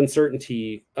face of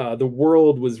uncertainty, the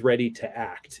world was ready to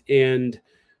act. And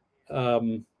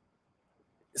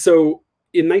so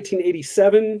in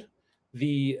 1987,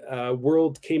 the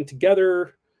world came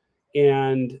together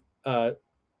and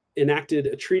enacted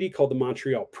a treaty called the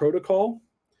Montreal Protocol.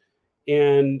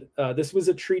 And this was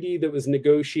a treaty that was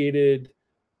negotiated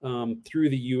through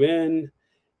the UN,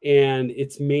 and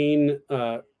its main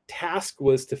task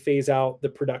was to phase out the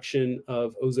production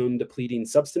of ozone depleting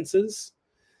substances.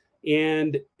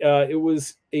 And it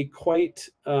was a quite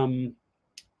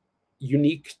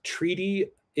unique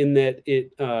treaty in that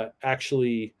it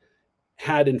actually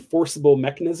had enforceable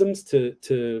mechanisms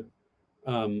to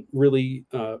really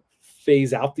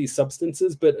phase out these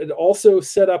substances, but it also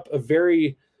set up a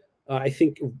very, I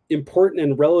think, important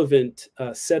and relevant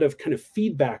set of kind of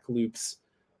feedback loops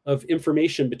of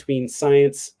information between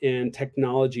science and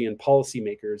technology and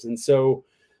policymakers. And so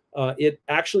it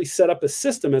actually set up a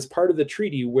system as part of the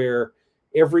treaty where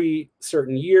every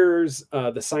certain years,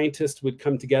 the scientists would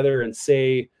come together and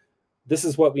say, this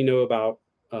is what we know about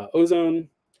ozone.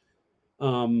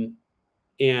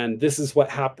 And this is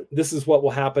what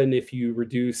will happen if you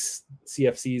reduce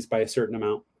CFCs by a certain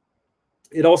amount.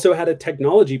 It also had a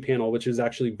technology panel, which is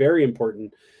actually very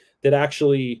important, that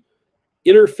actually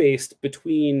interfaced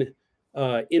between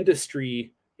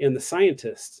industry and the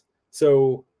scientists.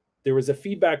 So there was a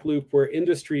feedback loop where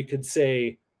industry could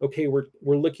say, okay, we're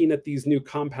looking at these new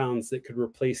compounds that could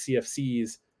replace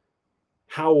CFCs.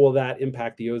 How will that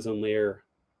impact the ozone layer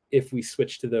if we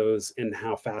switch to those, and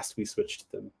how fast we switch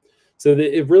to them? So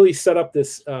it really set up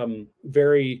this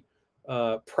very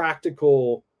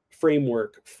practical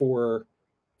framework for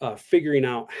figuring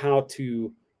out how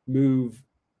to move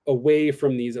away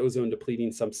from these ozone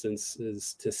depleting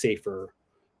substances to safer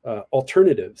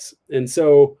alternatives. And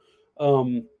so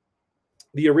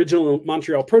the original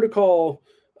Montreal Protocol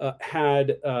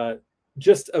had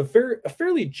just a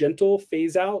fairly gentle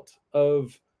phase out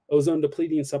of ozone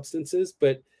depleting substances,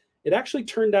 but it actually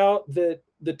turned out that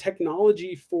the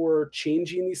technology for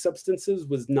changing these substances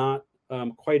was not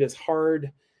quite as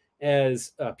hard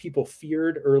as people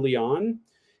feared early on.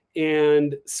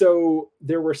 And so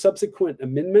there were subsequent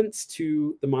amendments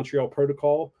to the Montreal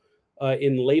Protocol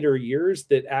in later years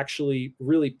that actually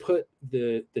really put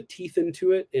the teeth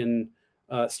into it and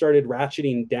started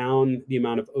ratcheting down the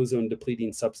amount of ozone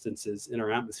depleting substances in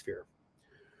our atmosphere.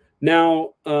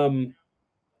 Now,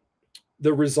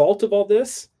 the result of all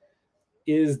this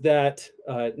is that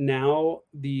now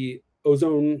the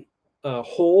ozone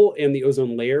hole and the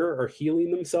ozone layer are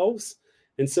healing themselves.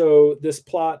 And so this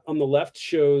plot on the left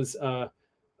shows a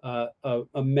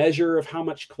measure of how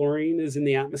much chlorine is in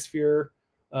the atmosphere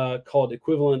called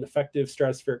equivalent effective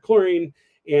stratospheric chlorine.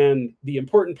 And the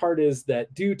important part is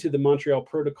that due to the Montreal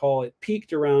Protocol, it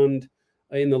peaked around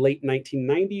in the late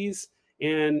 1990s,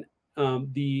 and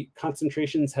the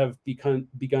concentrations have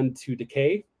begun to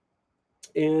decay.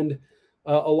 And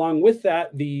along with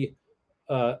that, the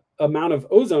amount of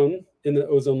ozone in the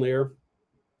ozone layer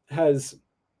has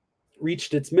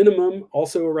reached its minimum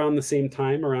also around the same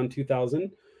time, around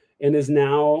 2000, and is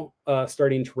now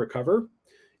starting to recover.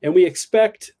 And we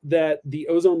expect that the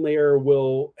ozone layer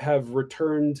will have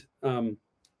returned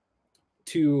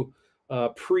to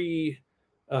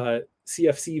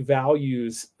pre-CFC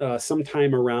values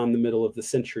sometime around the middle of the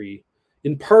century,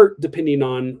 in part depending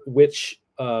on which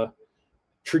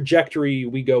trajectory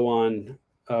we go on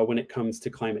when it comes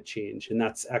to climate change. And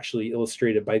that's actually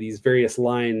illustrated by these various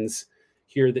lines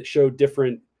here that show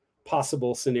different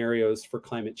possible scenarios for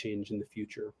climate change in the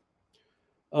future.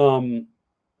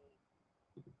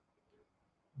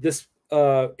 This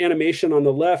animation on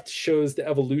the left shows the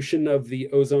evolution of the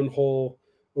ozone hole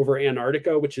over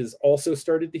Antarctica, which has also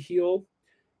started to heal.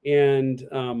 And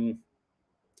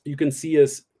you can see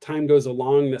as time goes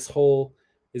along, this hole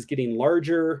is getting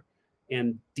larger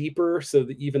and deeper, so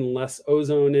that even less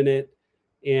ozone in it.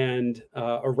 And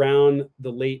around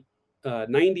the late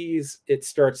 90s, it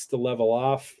starts to level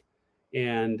off,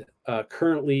 and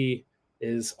currently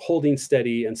is holding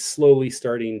steady and slowly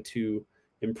starting to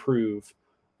improve.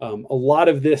 A lot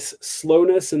of this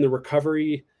slowness in the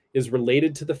recovery is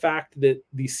related to the fact that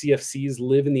these CFCs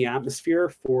live in the atmosphere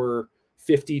for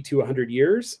 50 to 100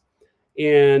 years.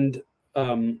 And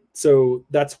so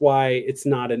that's why it's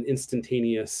not an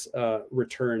instantaneous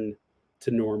return to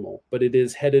normal, but it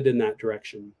is headed in that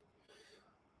direction.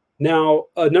 Now,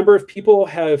 a number of people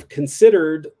have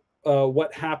considered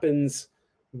what happens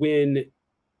when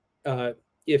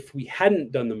if we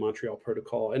hadn't done the Montreal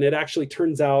Protocol. And it actually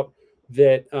turns out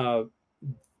that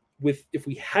if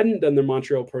we hadn't done the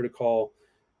Montreal Protocol,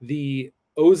 the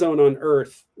ozone on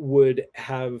Earth would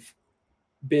have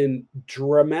been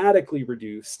dramatically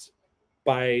reduced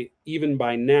even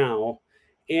by now,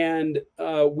 and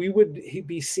we would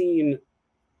be seeing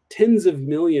tens of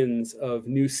millions of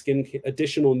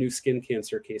additional new skin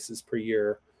cancer cases per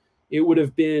year. It would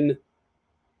have been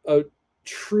a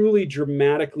truly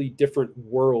dramatically different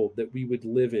world that we would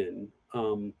live in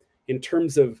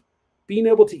terms of being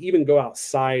able to even go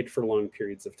outside for long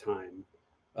periods of time.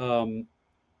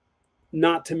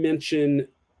 Not to mention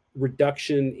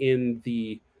reduction in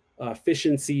the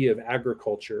efficiency of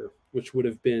agriculture, which would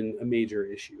have been a major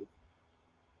issue.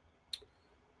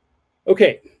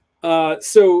 Okay,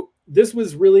 so this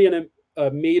was really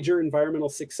a major environmental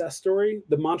success story.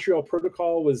 The Montreal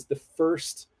Protocol was the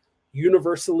first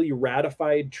universally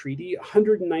ratified treaty.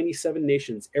 197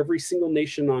 nations, every single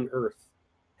nation on Earth,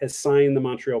 has signed the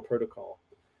Montreal Protocol.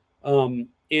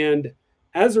 And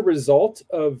as a result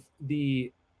of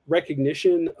the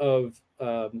recognition of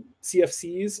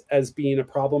CFCs as being a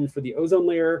problem for the ozone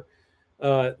layer,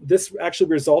 this actually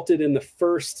resulted in the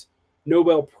first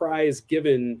Nobel Prize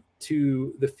given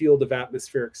to the field of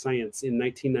atmospheric science in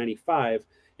 1995.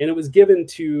 And it was given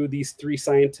to these three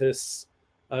scientists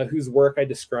whose work I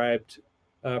described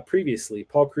previously: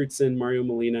 Paul Crutzen, Mario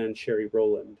Molina, and Sherry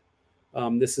Rowland.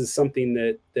 This is something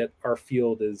that our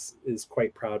field is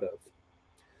quite proud of.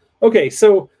 Okay,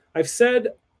 so I've said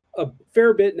a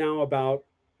fair bit now about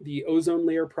the ozone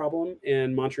layer problem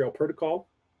and Montreal Protocol.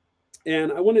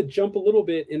 And I want to jump a little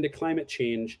bit into climate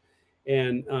change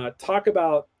and talk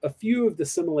about a few of the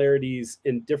similarities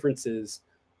and differences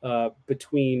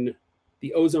between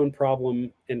the ozone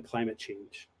problem and climate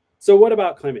change. So what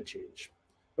about climate change?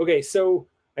 Okay, so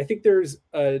I think there's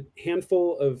a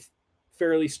handful of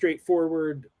fairly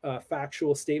straightforward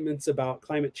factual statements about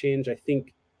climate change. I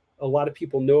think a lot of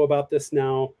people know about this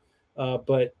now,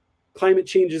 but climate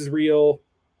change is real.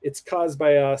 It's caused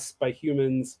by us, by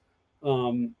humans.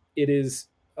 It is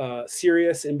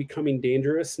serious and becoming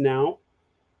dangerous now.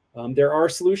 There are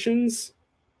solutions,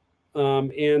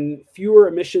 and fewer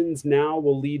emissions now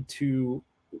will lead to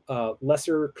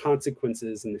lesser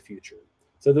consequences in the future.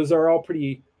 So those are all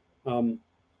pretty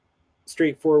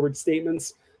straightforward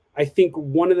statements. I think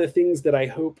one of the things that I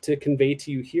hope to convey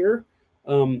to you here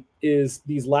is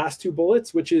these last two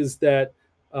bullets, which is that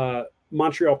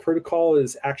Montreal Protocol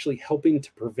is actually helping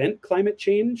to prevent climate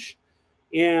change.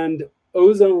 And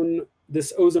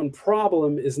this ozone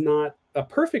problem is not a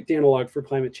perfect analog for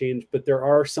climate change, but there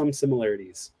are some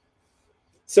similarities.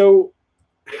 So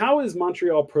how is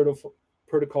Montreal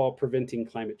Protocol preventing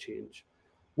climate change?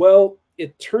 Well,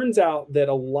 it turns out that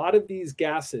a lot of these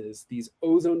gases, these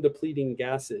ozone depleting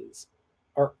gases,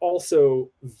 are also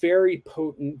very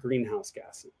potent greenhouse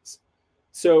gases.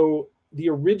 So the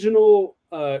original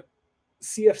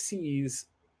CFCs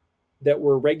that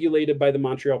were regulated by the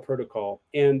Montreal Protocol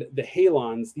and the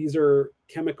halons, these are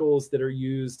chemicals that are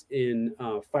used in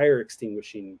fire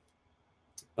extinguishing,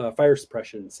 fire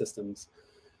suppression systems.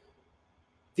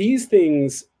 These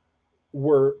things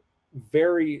were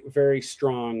very, very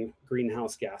strong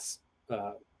greenhouse gas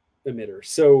emitters.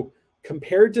 So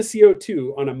compared to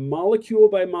CO2 on a molecule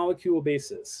by molecule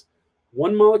basis,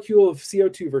 one molecule of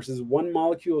CO2 versus one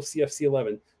molecule of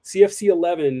CFC11,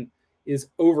 CFC11 is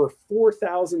over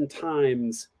 4,000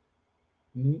 times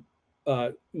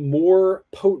more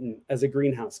potent as a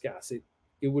greenhouse gas.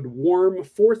 It would warm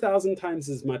 4,000 times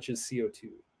as much as CO2.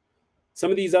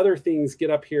 Some of these other things get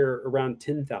up here around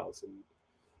 10,000.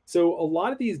 So a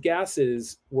lot of these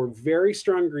gases were very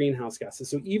strong greenhouse gases.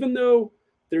 So even though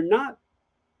they're not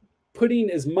putting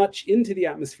as much into the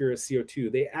atmosphere as CO2,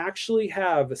 they actually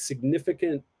have a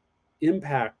significant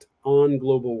impact on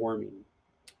global warming.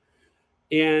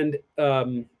 And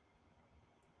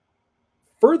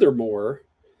furthermore,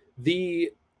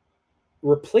 the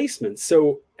replacements.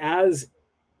 So as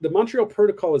the Montreal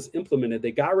Protocol was implemented,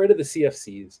 they got rid of the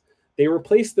CFCs. They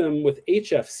replaced them with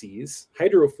HFCs,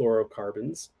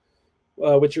 hydrofluorocarbons,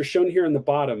 which are shown here in the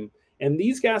bottom. And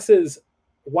these gases,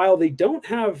 while they don't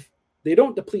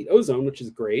deplete ozone, which is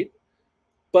great,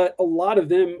 but a lot of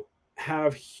them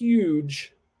have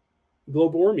huge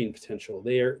global warming potential.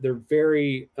 They're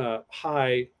very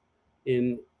high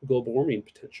in global warming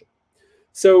potential.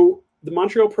 So the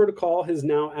Montreal Protocol has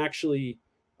now actually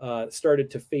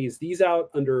started to phase these out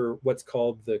under what's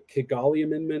called the Kigali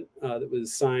Amendment that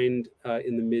was signed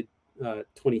in the mid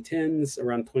 2010s,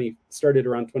 started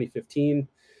around 2015.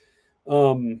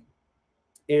 And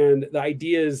the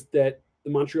idea is that the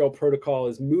Montreal Protocol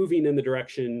is moving in the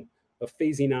direction of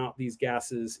phasing out these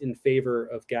gases in favor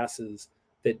of gases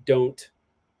that don't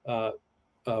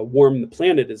warm the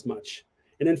planet as much.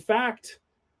 And in fact,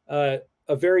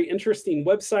 a very interesting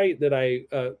website that I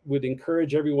would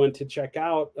encourage everyone to check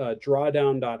out,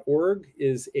 drawdown.org,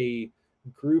 is a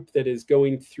group that is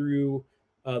going through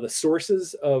the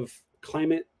sources of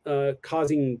climate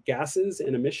causing gases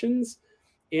and emissions,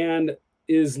 and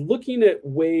is looking at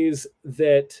ways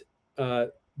that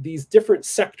these different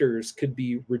sectors could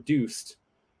be reduced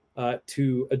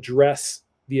to address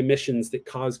the emissions that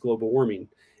cause global warming.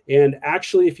 And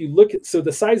actually, if you look at, so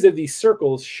the size of these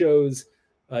circles shows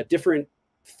different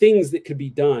things that could be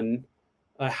done,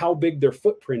 how big their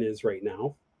footprint is right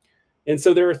now. And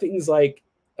so there are things like,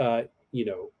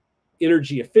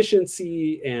 energy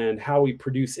efficiency and how we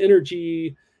produce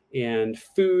energy and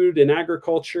food and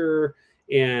agriculture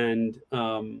and,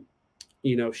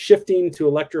 shifting to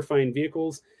electrifying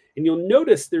vehicles. And you'll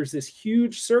notice there's this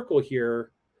huge circle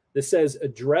here that says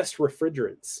address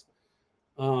refrigerants.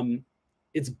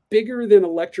 It's bigger than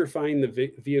electrifying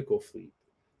the vehicle fleet.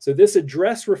 So this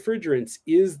address refrigerants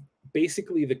is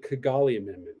basically the Kigali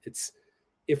Amendment. It's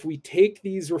if we take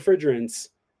these refrigerants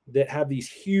that have these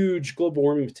huge global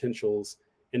warming potentials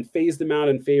and phase them out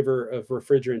in favor of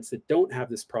refrigerants that don't have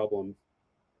this problem,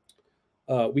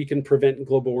 we can prevent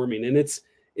global warming. And it's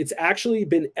actually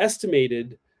been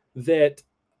estimated that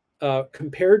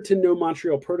compared to no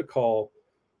Montreal Protocol,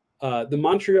 the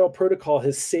Montreal Protocol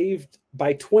has saved,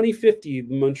 by 2050,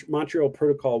 the Montreal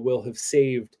Protocol will have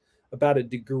saved about 1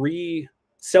 degree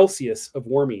Celsius of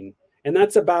warming. And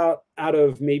that's about out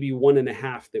of maybe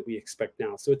 1.5 that we expect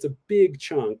now. So it's a big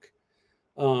chunk.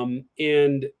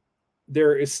 And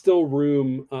there is still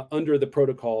room under the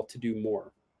protocol to do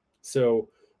more. So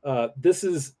this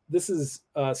is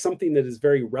something that is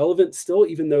very relevant still,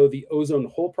 even though the ozone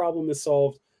hole problem is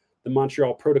solved. The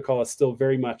Montreal Protocol is still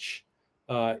very much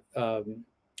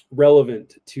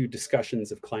relevant to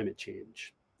discussions of climate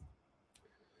change.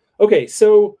 Okay,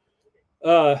 so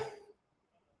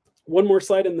one more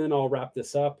slide and then I'll wrap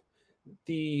this up.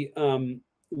 The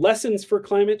lessons for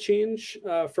climate change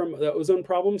from the ozone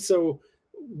problem. So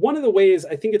one of the ways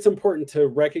I think it's important to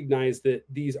recognize that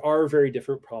these are very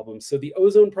different problems. So the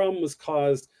ozone problem was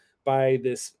caused by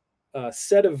this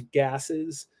set of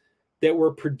gases that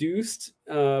were produced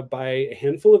by a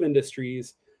handful of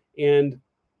industries. And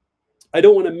I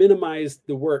don't want to minimize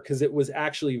the work because it was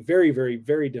actually very, very,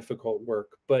 very difficult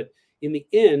work. But in the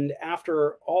end,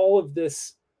 after all of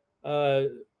this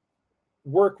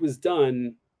work was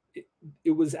done,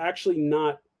 it was actually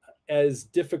not as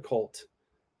difficult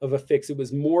of a fix. It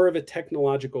was more of a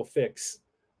technological fix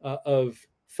of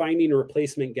finding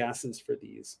replacement gases for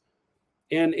these.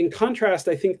 And in contrast,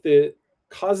 I think the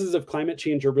causes of climate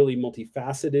change are really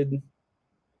multifaceted.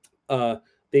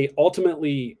 They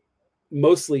ultimately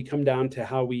mostly come down to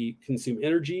how we consume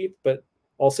energy, but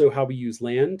also how we use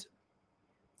land.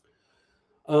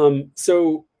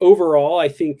 So overall, I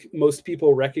think most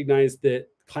people recognize that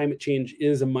climate change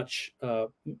is a much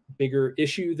bigger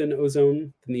issue than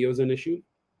the ozone issue.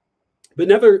 But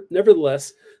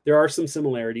nevertheless, there are some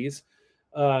similarities.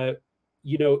 You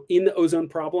know, in the ozone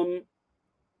problem,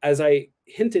 as I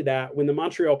hinted at, when the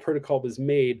Montreal Protocol was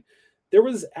made, there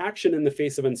was action in the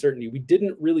face of uncertainty. We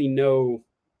didn't really know,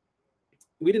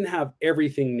 we didn't have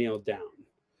everything nailed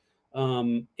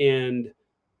down. And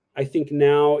I think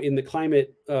now in the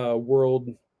climate world,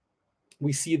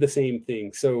 we see the same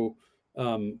thing. So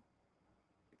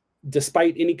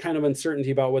despite any kind of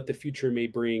uncertainty about what the future may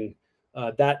bring,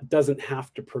 that doesn't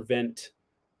have to prevent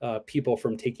people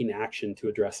from taking action to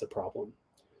address the problem.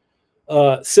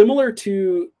 Similar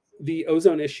to the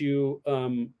ozone issue,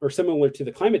 or similar to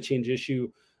the climate change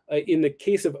issue, in the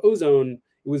case of ozone,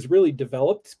 it was really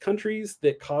developed countries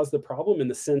that caused the problem, in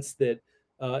the sense that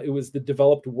it was the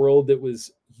developed world that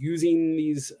was using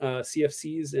these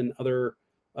CFCs and other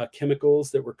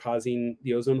chemicals that were causing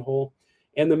the ozone hole.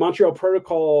 And the Montreal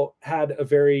Protocol had a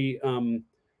very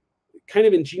kind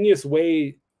of ingenious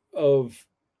way of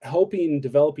helping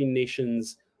developing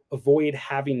nations avoid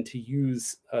having to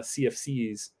use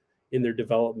CFCs in their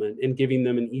development and giving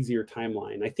them an easier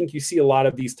timeline. I think you see a lot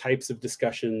of these types of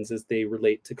discussions as they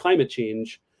relate to climate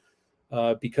change,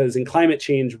 because in climate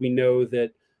change, we know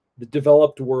that the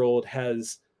developed world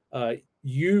has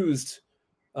used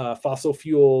fossil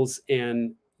fuels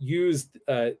and used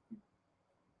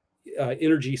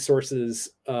energy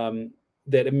sources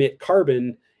that emit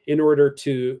carbon in order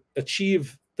to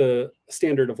achieve the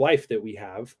standard of life that we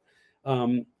have,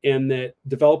 and that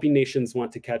developing nations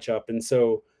want to catch up. And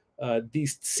so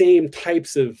these same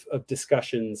types of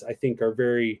discussions, I think, are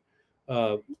very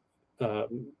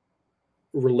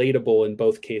relatable in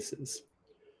both cases.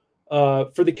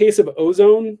 For the case of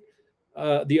ozone,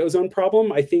 the ozone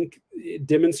problem, I think it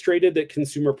demonstrated that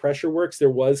consumer pressure works. There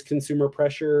was consumer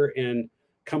pressure, and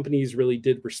companies really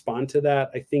did respond to that.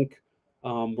 I think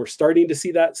we're starting to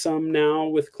see that some now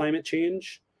with climate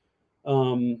change.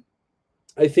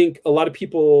 I think a lot of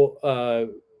people,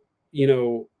 you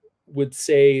know, would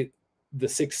say the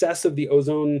success of the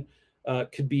ozone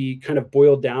could be kind of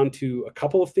boiled down to a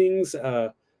couple of things.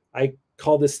 I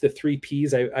call this the 3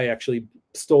 Ps. I actually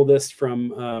stole this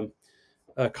from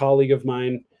a colleague of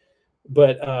mine,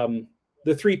 but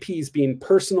the 3 Ps being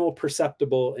personal,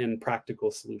 perceptible, and practical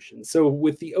solutions. So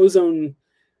with the ozone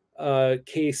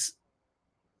case,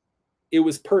 it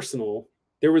was personal.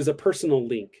 There was a personal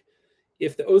link.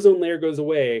 If the ozone layer goes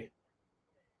away,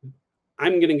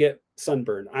 I'm going to get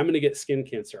sunburn. I'm going to get skin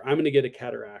cancer. I'm going to get a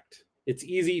cataract. It's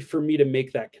easy for me to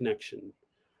make that connection.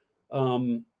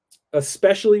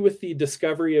 Especially with the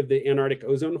discovery of the Antarctic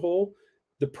ozone hole,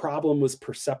 the problem was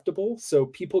perceptible. So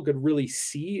people could really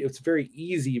see. It's very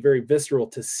easy, very visceral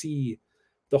to see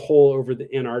the hole over the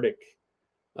Antarctic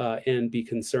and be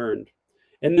concerned.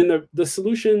 And then the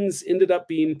solutions ended up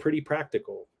being pretty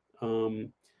practical.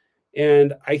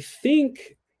 And I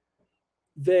think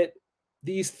that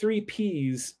these 3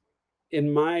 Ps,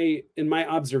 in my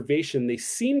observation, they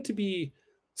seem to be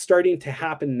starting to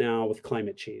happen now with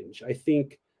climate change. I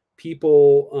think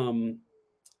people,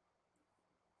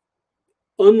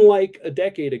 unlike a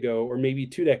decade ago, or maybe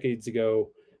 2 decades ago,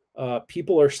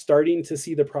 people are starting to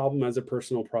see the problem as a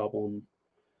personal problem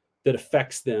that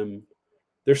affects them.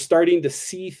 They're starting to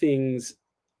see things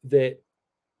that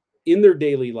in their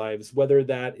daily lives, whether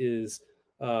that is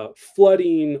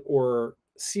flooding or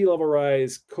sea level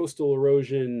rise, coastal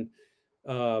erosion,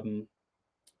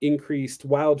 increased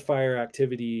wildfire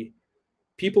activity,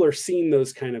 people are seeing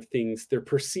those kind of things. They're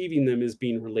perceiving them as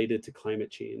being related to climate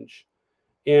change.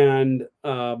 And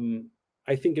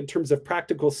I think in terms of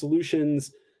practical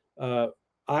solutions,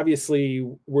 Obviously,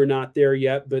 we're not there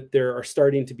yet, but there are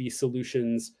starting to be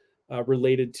solutions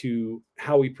related to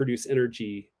how we produce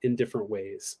energy in different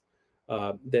ways.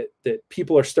 That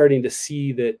people are starting to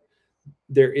see that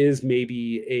there is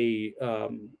maybe a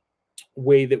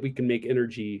way that we can make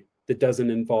energy that doesn't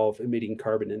involve emitting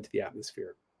carbon into the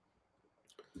atmosphere.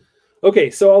 Okay,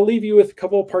 so I'll leave you with a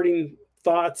couple of parting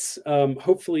thoughts.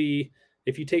 Hopefully,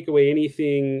 if you take away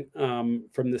anything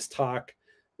from this talk,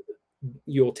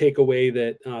 you'll take away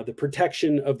that the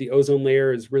protection of the ozone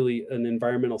layer is really an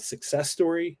environmental success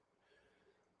story.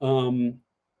 The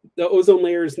ozone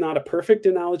layer is not a perfect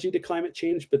analogy to climate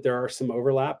change, but there are some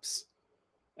overlaps.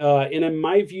 And in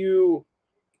my view,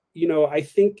 I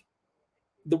think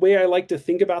the way I like to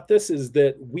think about this is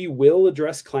that we will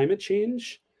address climate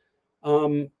change.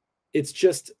 It's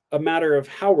just a matter of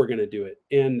how we're going to do it.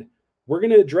 And we're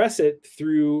going to address it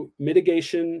through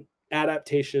mitigation,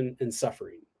 adaptation, and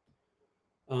suffering.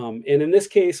 And in this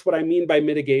case, what I mean by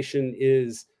mitigation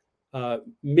is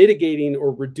mitigating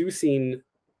or reducing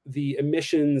the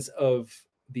emissions of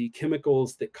the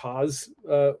chemicals that cause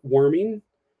warming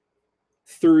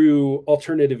through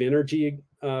alternative energy,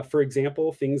 for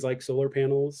example, things like solar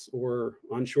panels or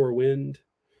onshore wind.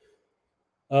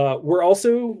 We're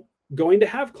also going to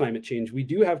have climate change. We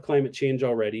do have climate change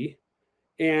already,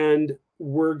 and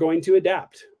we're going to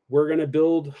adapt. We're going to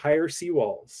build higher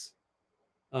seawalls.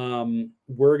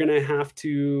 We're going to have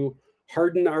to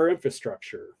harden our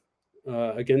infrastructure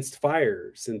against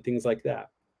fires and things like that.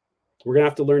 We're going to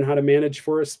have to learn how to manage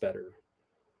forests better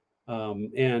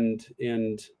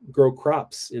and grow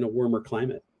crops in a warmer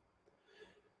climate.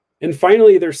 And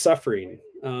finally, there's suffering.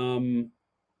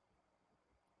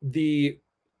 The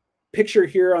picture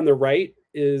here on the right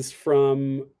is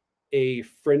from a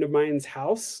friend of mine's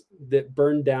house that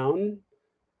burned down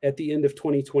at the end of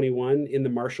 2021 in the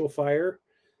Marshall Fire,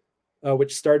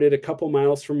 which started a couple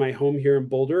miles from my home here in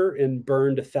Boulder and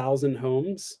burned 1,000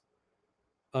 homes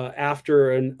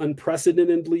after an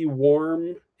unprecedentedly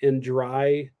warm and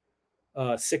dry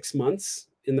 6 months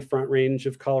in the Front Range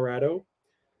of Colorado.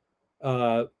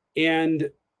 And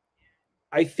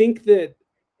I think that,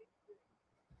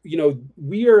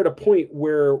 we are at a point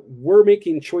where we're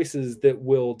making choices that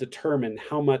will determine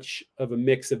how much of a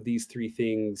mix of these three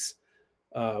things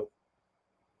are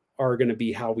going to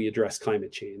be how we address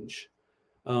climate change.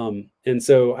 And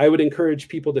so I would encourage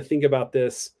people to think about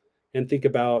this and think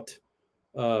about,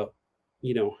 how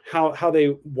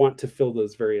they want to fill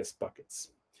those various buckets.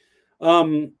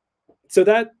 So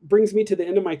that brings me to the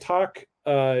end of my talk.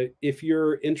 If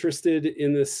you're interested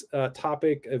in this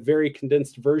topic, a very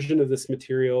condensed version of this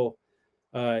material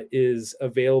is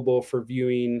available for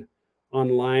viewing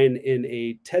online in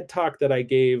a TED Talk that I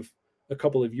gave a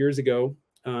couple of years ago.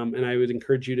 And I would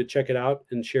encourage you to check it out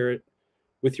and share it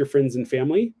with your friends and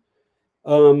family.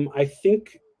 I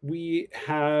think we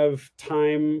have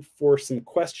time for some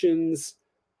questions.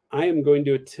 I am going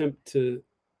to attempt to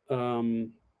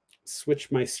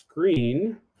switch my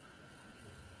screen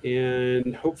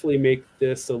and hopefully make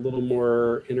this a little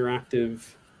more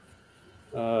interactive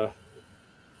part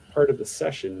of the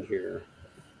session here.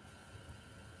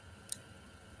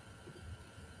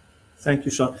 Thank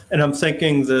you, Sean. And I'm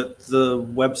thinking that the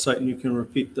website, and you can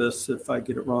repeat this if I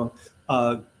get it wrong,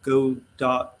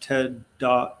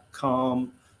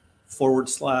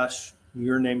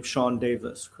 go.ted.com/your name, Sean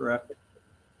Davis, correct?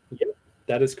 Yep,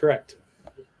 that is correct.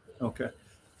 Okay.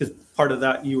 Because part of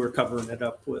that, you were covering it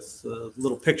up with a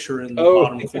little picture in the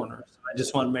bottom corner. So I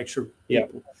just want to make sure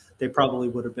people, they probably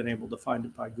would have been able to find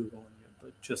it by Googling it,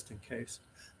 but just in case.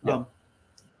 Yeah.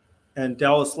 And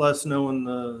Dallas, let us know in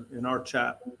our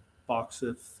chat box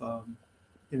if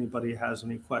anybody has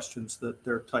any questions that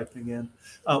they're typing in.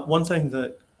 One thing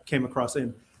that came across,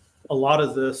 and a lot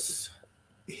of this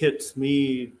hits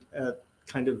me at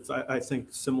kind of, I think,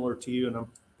 similar to you, and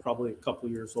I'm probably a couple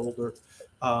of years older.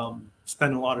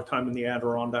 Spent a lot of time in the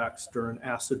Adirondacks during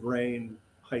acid rain,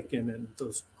 hiking in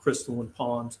those crystalline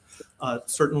ponds.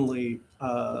 Certainly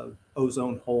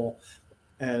ozone hole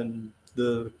and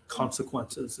the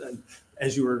consequences. And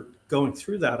as you were going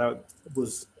through that, I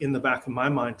was in the back of my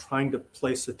mind trying to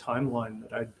place a timeline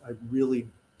that I really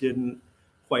didn't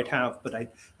quite have, but I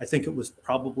think it was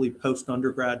probably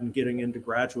post-undergrad and getting into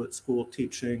graduate school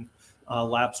teaching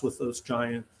labs with those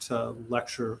giant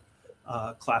lecture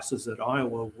classes at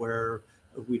Iowa, where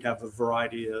we'd have a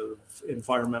variety of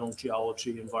environmental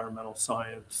geology, environmental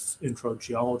science, intro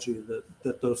geology,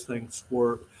 that those things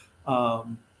were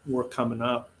coming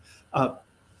up.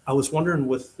 I was wondering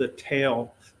with the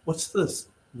tail, what's the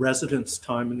residence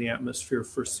time in the atmosphere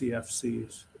for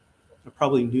CFCs? I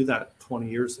probably knew that 20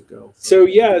 years ago. So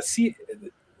yeah,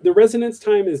 the resonance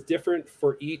time is different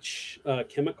for each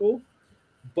chemical,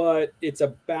 but it's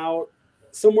about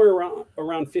somewhere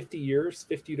around 50 years,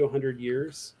 50 to 100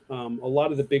 years. A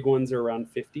lot of the big ones are around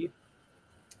 50.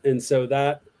 And so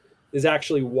that is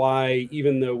actually why,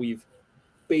 even though we've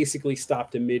basically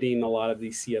stopped emitting a lot of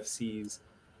these CFCs,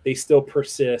 they still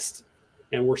persist,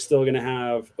 and we're still going to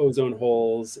have ozone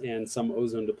holes and some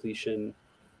ozone depletion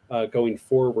going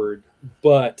forward.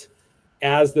 But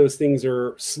as those things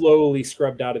are slowly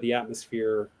scrubbed out of the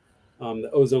atmosphere, the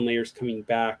ozone layer is coming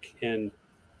back. And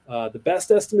the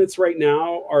best estimates right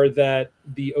now are that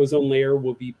the ozone layer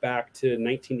will be back to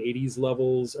 1980s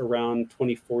levels around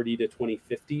 2040 to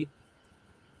 2050.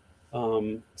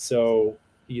 So,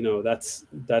 you know,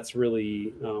 that's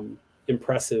really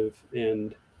impressive.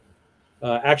 And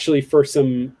actually, for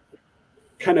some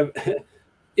kind of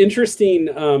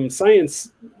interesting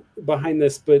science behind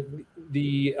this, but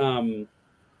the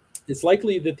it's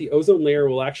likely that the ozone layer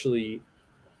will actually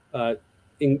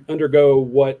undergo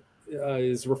what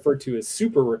is referred to as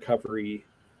super recovery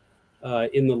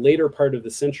in the later part of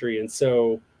the century. And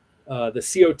so the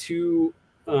CO2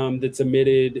 that's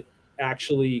emitted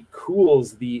actually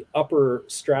cools the upper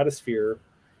stratosphere,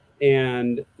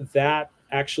 and that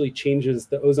actually changes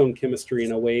the ozone chemistry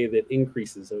in a way that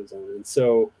increases ozone. And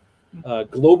so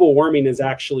global warming is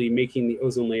actually making the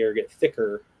ozone layer get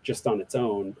thicker just on its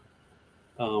own.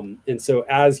 And so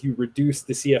as you reduce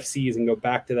the CFCs and go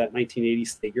back to that 1980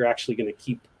 state, you're actually going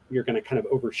to kind of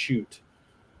overshoot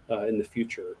in the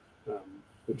future,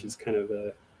 which is kind of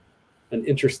an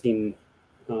interesting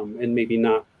and maybe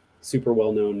not super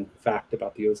well-known fact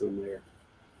about the ozone layer.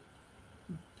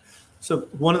 So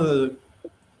one of the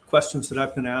questions that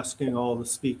I've been asking all the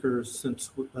speakers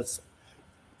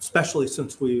especially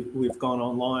since we've gone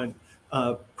online,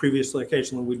 previously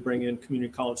occasionally we'd bring in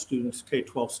community college students,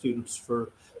 K-12 students for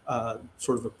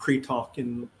sort of a pre-talk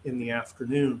in the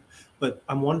afternoon. But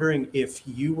I'm wondering if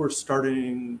you were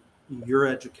starting your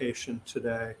education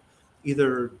today,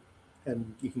 either,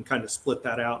 and you can kind of split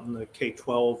that out in the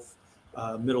K-12,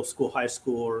 middle school, high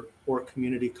school, or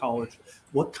community college,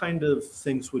 what kind of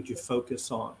things would you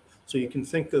focus on? So you can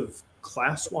think of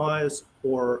class-wise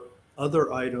or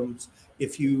other items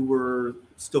if you were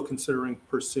still considering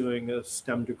pursuing a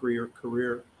STEM degree or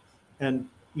career. And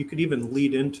you could even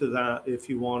lead into that if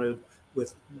you wanted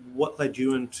with what led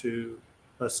you into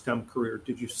a STEM career.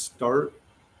 Did you start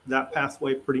that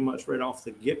pathway pretty much right off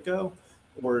the get-go,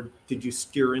 or did you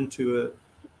steer into it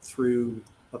through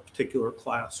a particular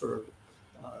class or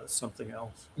something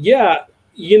else? Yeah,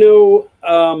 you know,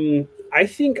 I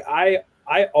think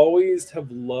I always have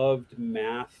loved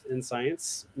math and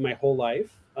science my whole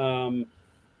life.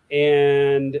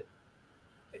 And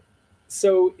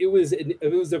so it was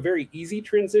a very easy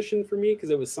transition for me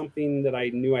because it was something that I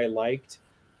knew I liked.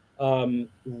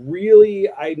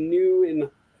 Really, I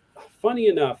knew funny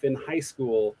enough, in high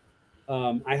school,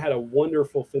 I had a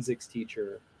wonderful physics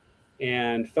teacher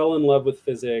and fell in love with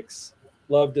physics,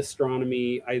 loved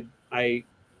astronomy. I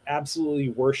absolutely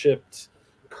worshipped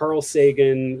Carl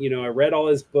Sagan. You know, I read all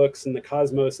his books in the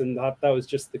cosmos and thought that was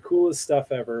just the coolest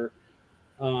stuff ever.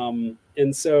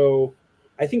 And so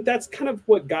I think that's kind of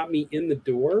what got me in the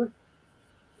door.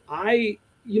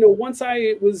 Once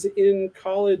I was in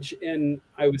college and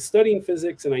I was studying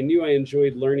physics and I knew I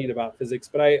enjoyed learning about physics,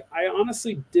 but I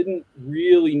honestly didn't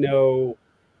really know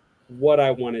what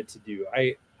I wanted to do.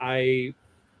 I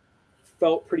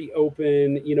felt pretty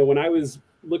open. You know, when I was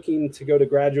looking to go to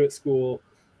graduate school,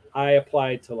 I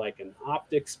applied to like an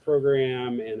optics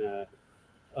program and a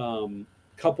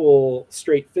couple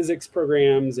straight physics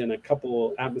programs and a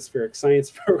couple atmospheric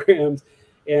science programs.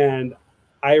 And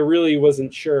I really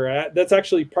wasn't sure. That's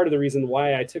actually part of the reason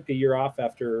why I took a year off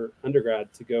after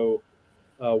undergrad to go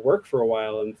work for a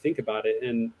while and think about it.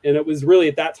 And it was really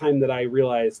at that time that I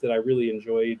realized that I really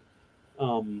enjoyed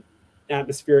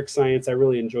atmospheric science. I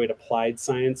really enjoyed applied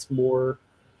science more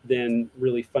than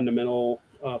really fundamental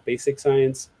basic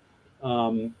science.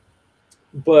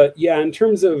 But yeah, in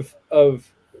terms of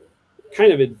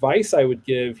kind of advice I would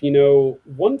give, you know,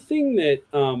 one thing that,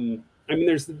 I mean,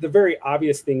 there's the very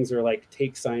obvious things are like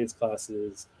take science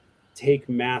classes, take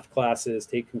math classes,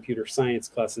 take computer science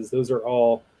classes. Those are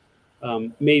all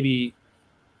maybe,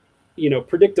 you know,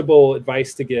 predictable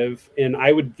advice to give. And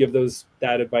I would give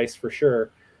that advice for sure.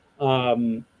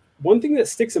 One thing that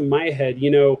sticks in my head,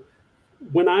 you know,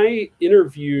 when I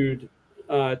interviewed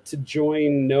to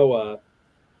join NOAA,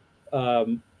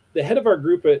 the head of our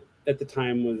group at the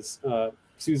time was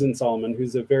Susan Solomon,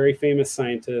 who's a very famous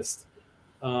scientist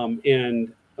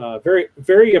and very,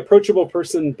 very approachable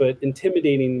person, but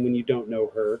intimidating when you don't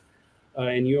know her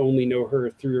and you only know her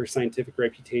through her scientific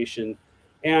reputation.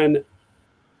 And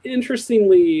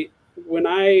interestingly, when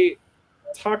I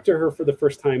talked to her for the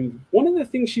first time, one of the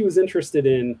things she was interested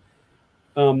in,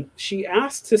 she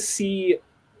asked to see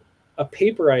a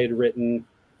paper I had written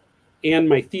and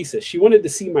my thesis. She wanted to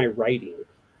see my writing,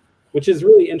 which is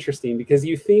really interesting because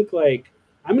you think like,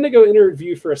 I'm going to go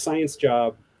interview for a science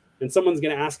job and someone's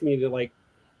going to ask me to like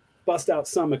bust out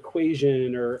some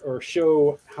equation or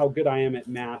show how good I am at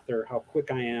math or how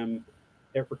quick I am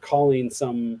at recalling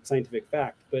some scientific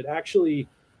fact. But actually,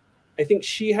 I think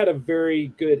she had a very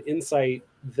good insight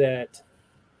that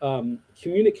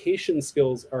communication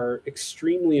skills are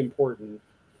extremely important,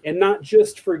 and not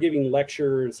just for giving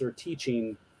lectures or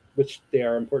teaching, which they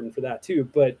are important for that too,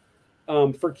 but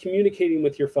for communicating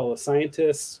with your fellow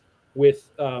scientists,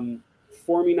 with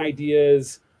forming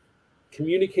ideas,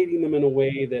 communicating them in a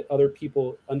way that other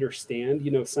people understand.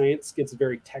 You know, science gets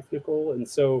very technical, and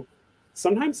so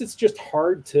sometimes it's just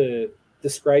hard to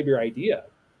describe your idea.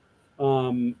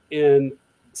 And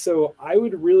so I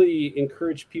would really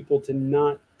encourage people to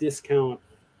not discount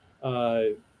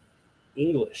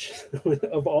English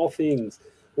of all things.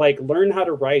 Like, learn how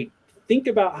to write. Think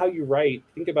about how you write.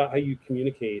 Think about how you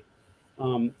communicate.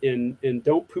 And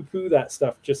don't poo-poo that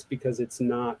stuff just because it's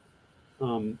not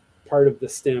part of the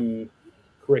STEM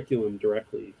curriculum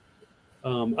directly.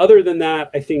 Other than that,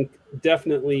 I think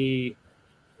definitely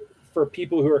for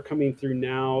people who are coming through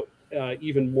now,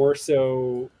 even more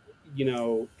so, you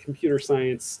know, computer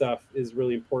science stuff is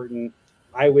really important.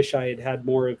 I wish I had had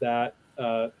more of that,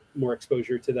 more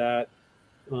exposure to that,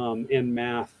 and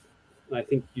math. I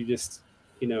think you just,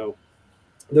 you know,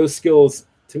 those skills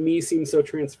to me seem so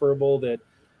transferable that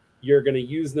you're going to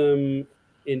use them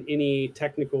in any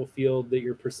technical field that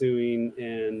you're pursuing.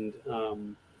 And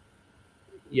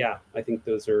yeah, I think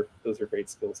those are great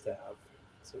skills to have.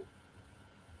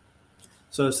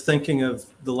 So I was thinking of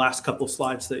the last couple of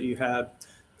slides that you had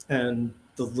and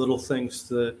the little things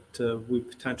that we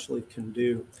potentially can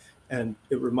do. And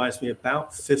it reminds me,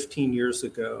 about 15 years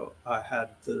ago, I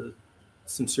had the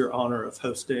sincere honor of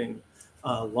hosting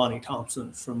Lonnie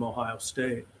Thompson from Ohio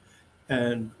State.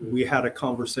 And we had a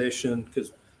conversation,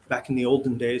 because back in the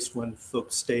olden days when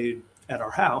folks stayed at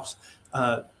our house,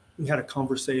 we had a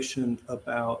conversation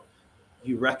about,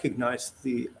 you recognize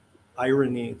the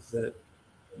irony that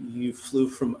you flew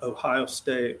from Ohio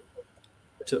State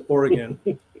to Oregon,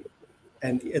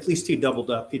 and at least he doubled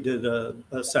up. He did a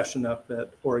session up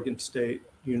at Oregon State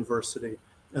University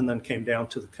and then came down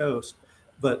to the coast.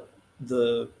 But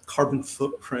the carbon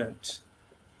footprint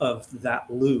of that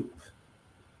loop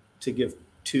to give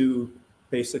two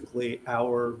basically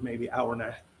maybe hour and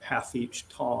a half each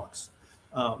talks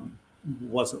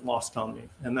wasn't lost on me.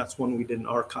 And that's one we didn't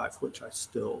archive, which I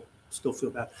still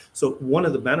feel bad. So one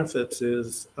of the benefits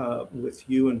is with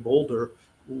you in Boulder,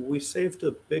 we saved a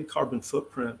big carbon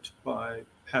footprint by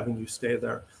having you stay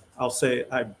there. I'll say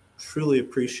I truly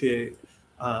appreciate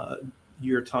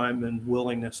your time and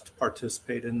willingness to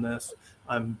participate in this.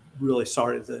 I'm really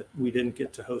sorry that we didn't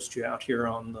get to host you out here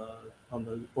on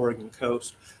the Oregon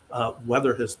coast.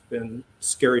 Weather has been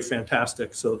scary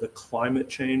fantastic, so the climate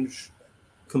change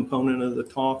component of the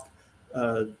talk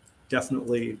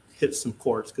definitely hit some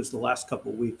chords, because the last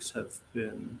couple of weeks have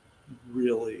been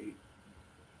really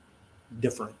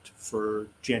different for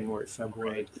January,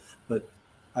 February. Right. But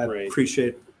I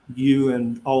appreciate you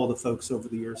and all of the folks over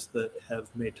the years that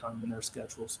have made time in their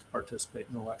schedules to participate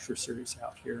in the lecture series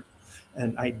out here.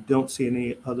 And I don't see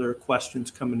any other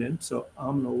questions coming in, so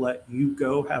I'm going to let you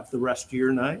go have the rest of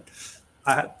your night.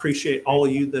 I appreciate all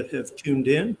of you that have tuned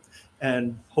in.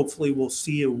 And hopefully we'll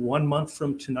see you 1 month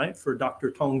from tonight for Dr.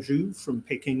 Tong Zhu from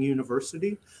Peking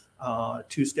University,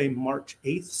 Tuesday, March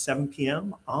 8th, 7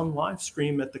 p.m. on live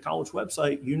stream at the college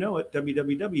website. You know it,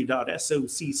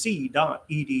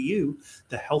 www.SOCC.edu.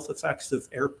 The health effects of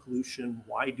air pollution.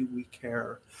 Why do we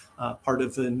care? Part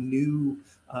of a new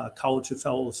College of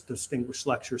Fellows Distinguished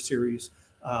Lecture Series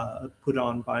put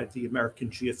on by the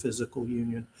American Geophysical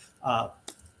Union.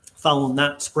 Following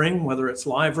that spring, whether it's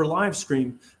live or live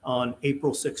stream, on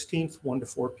April 16th, 1 to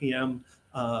 4 p.m.,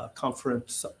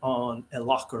 conference on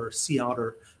elk or sea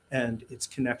otter and its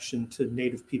connection to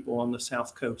Native people on the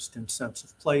South Coast and sense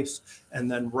of place.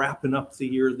 And then wrapping up the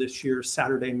year this year,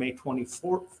 Saturday, May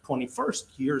 21st,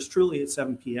 yours truly at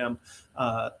 7 p.m.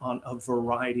 On a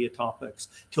variety of topics.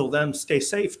 Till then, stay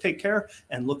safe, take care,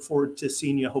 and look forward to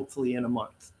seeing you hopefully in a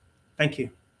month. Thank you.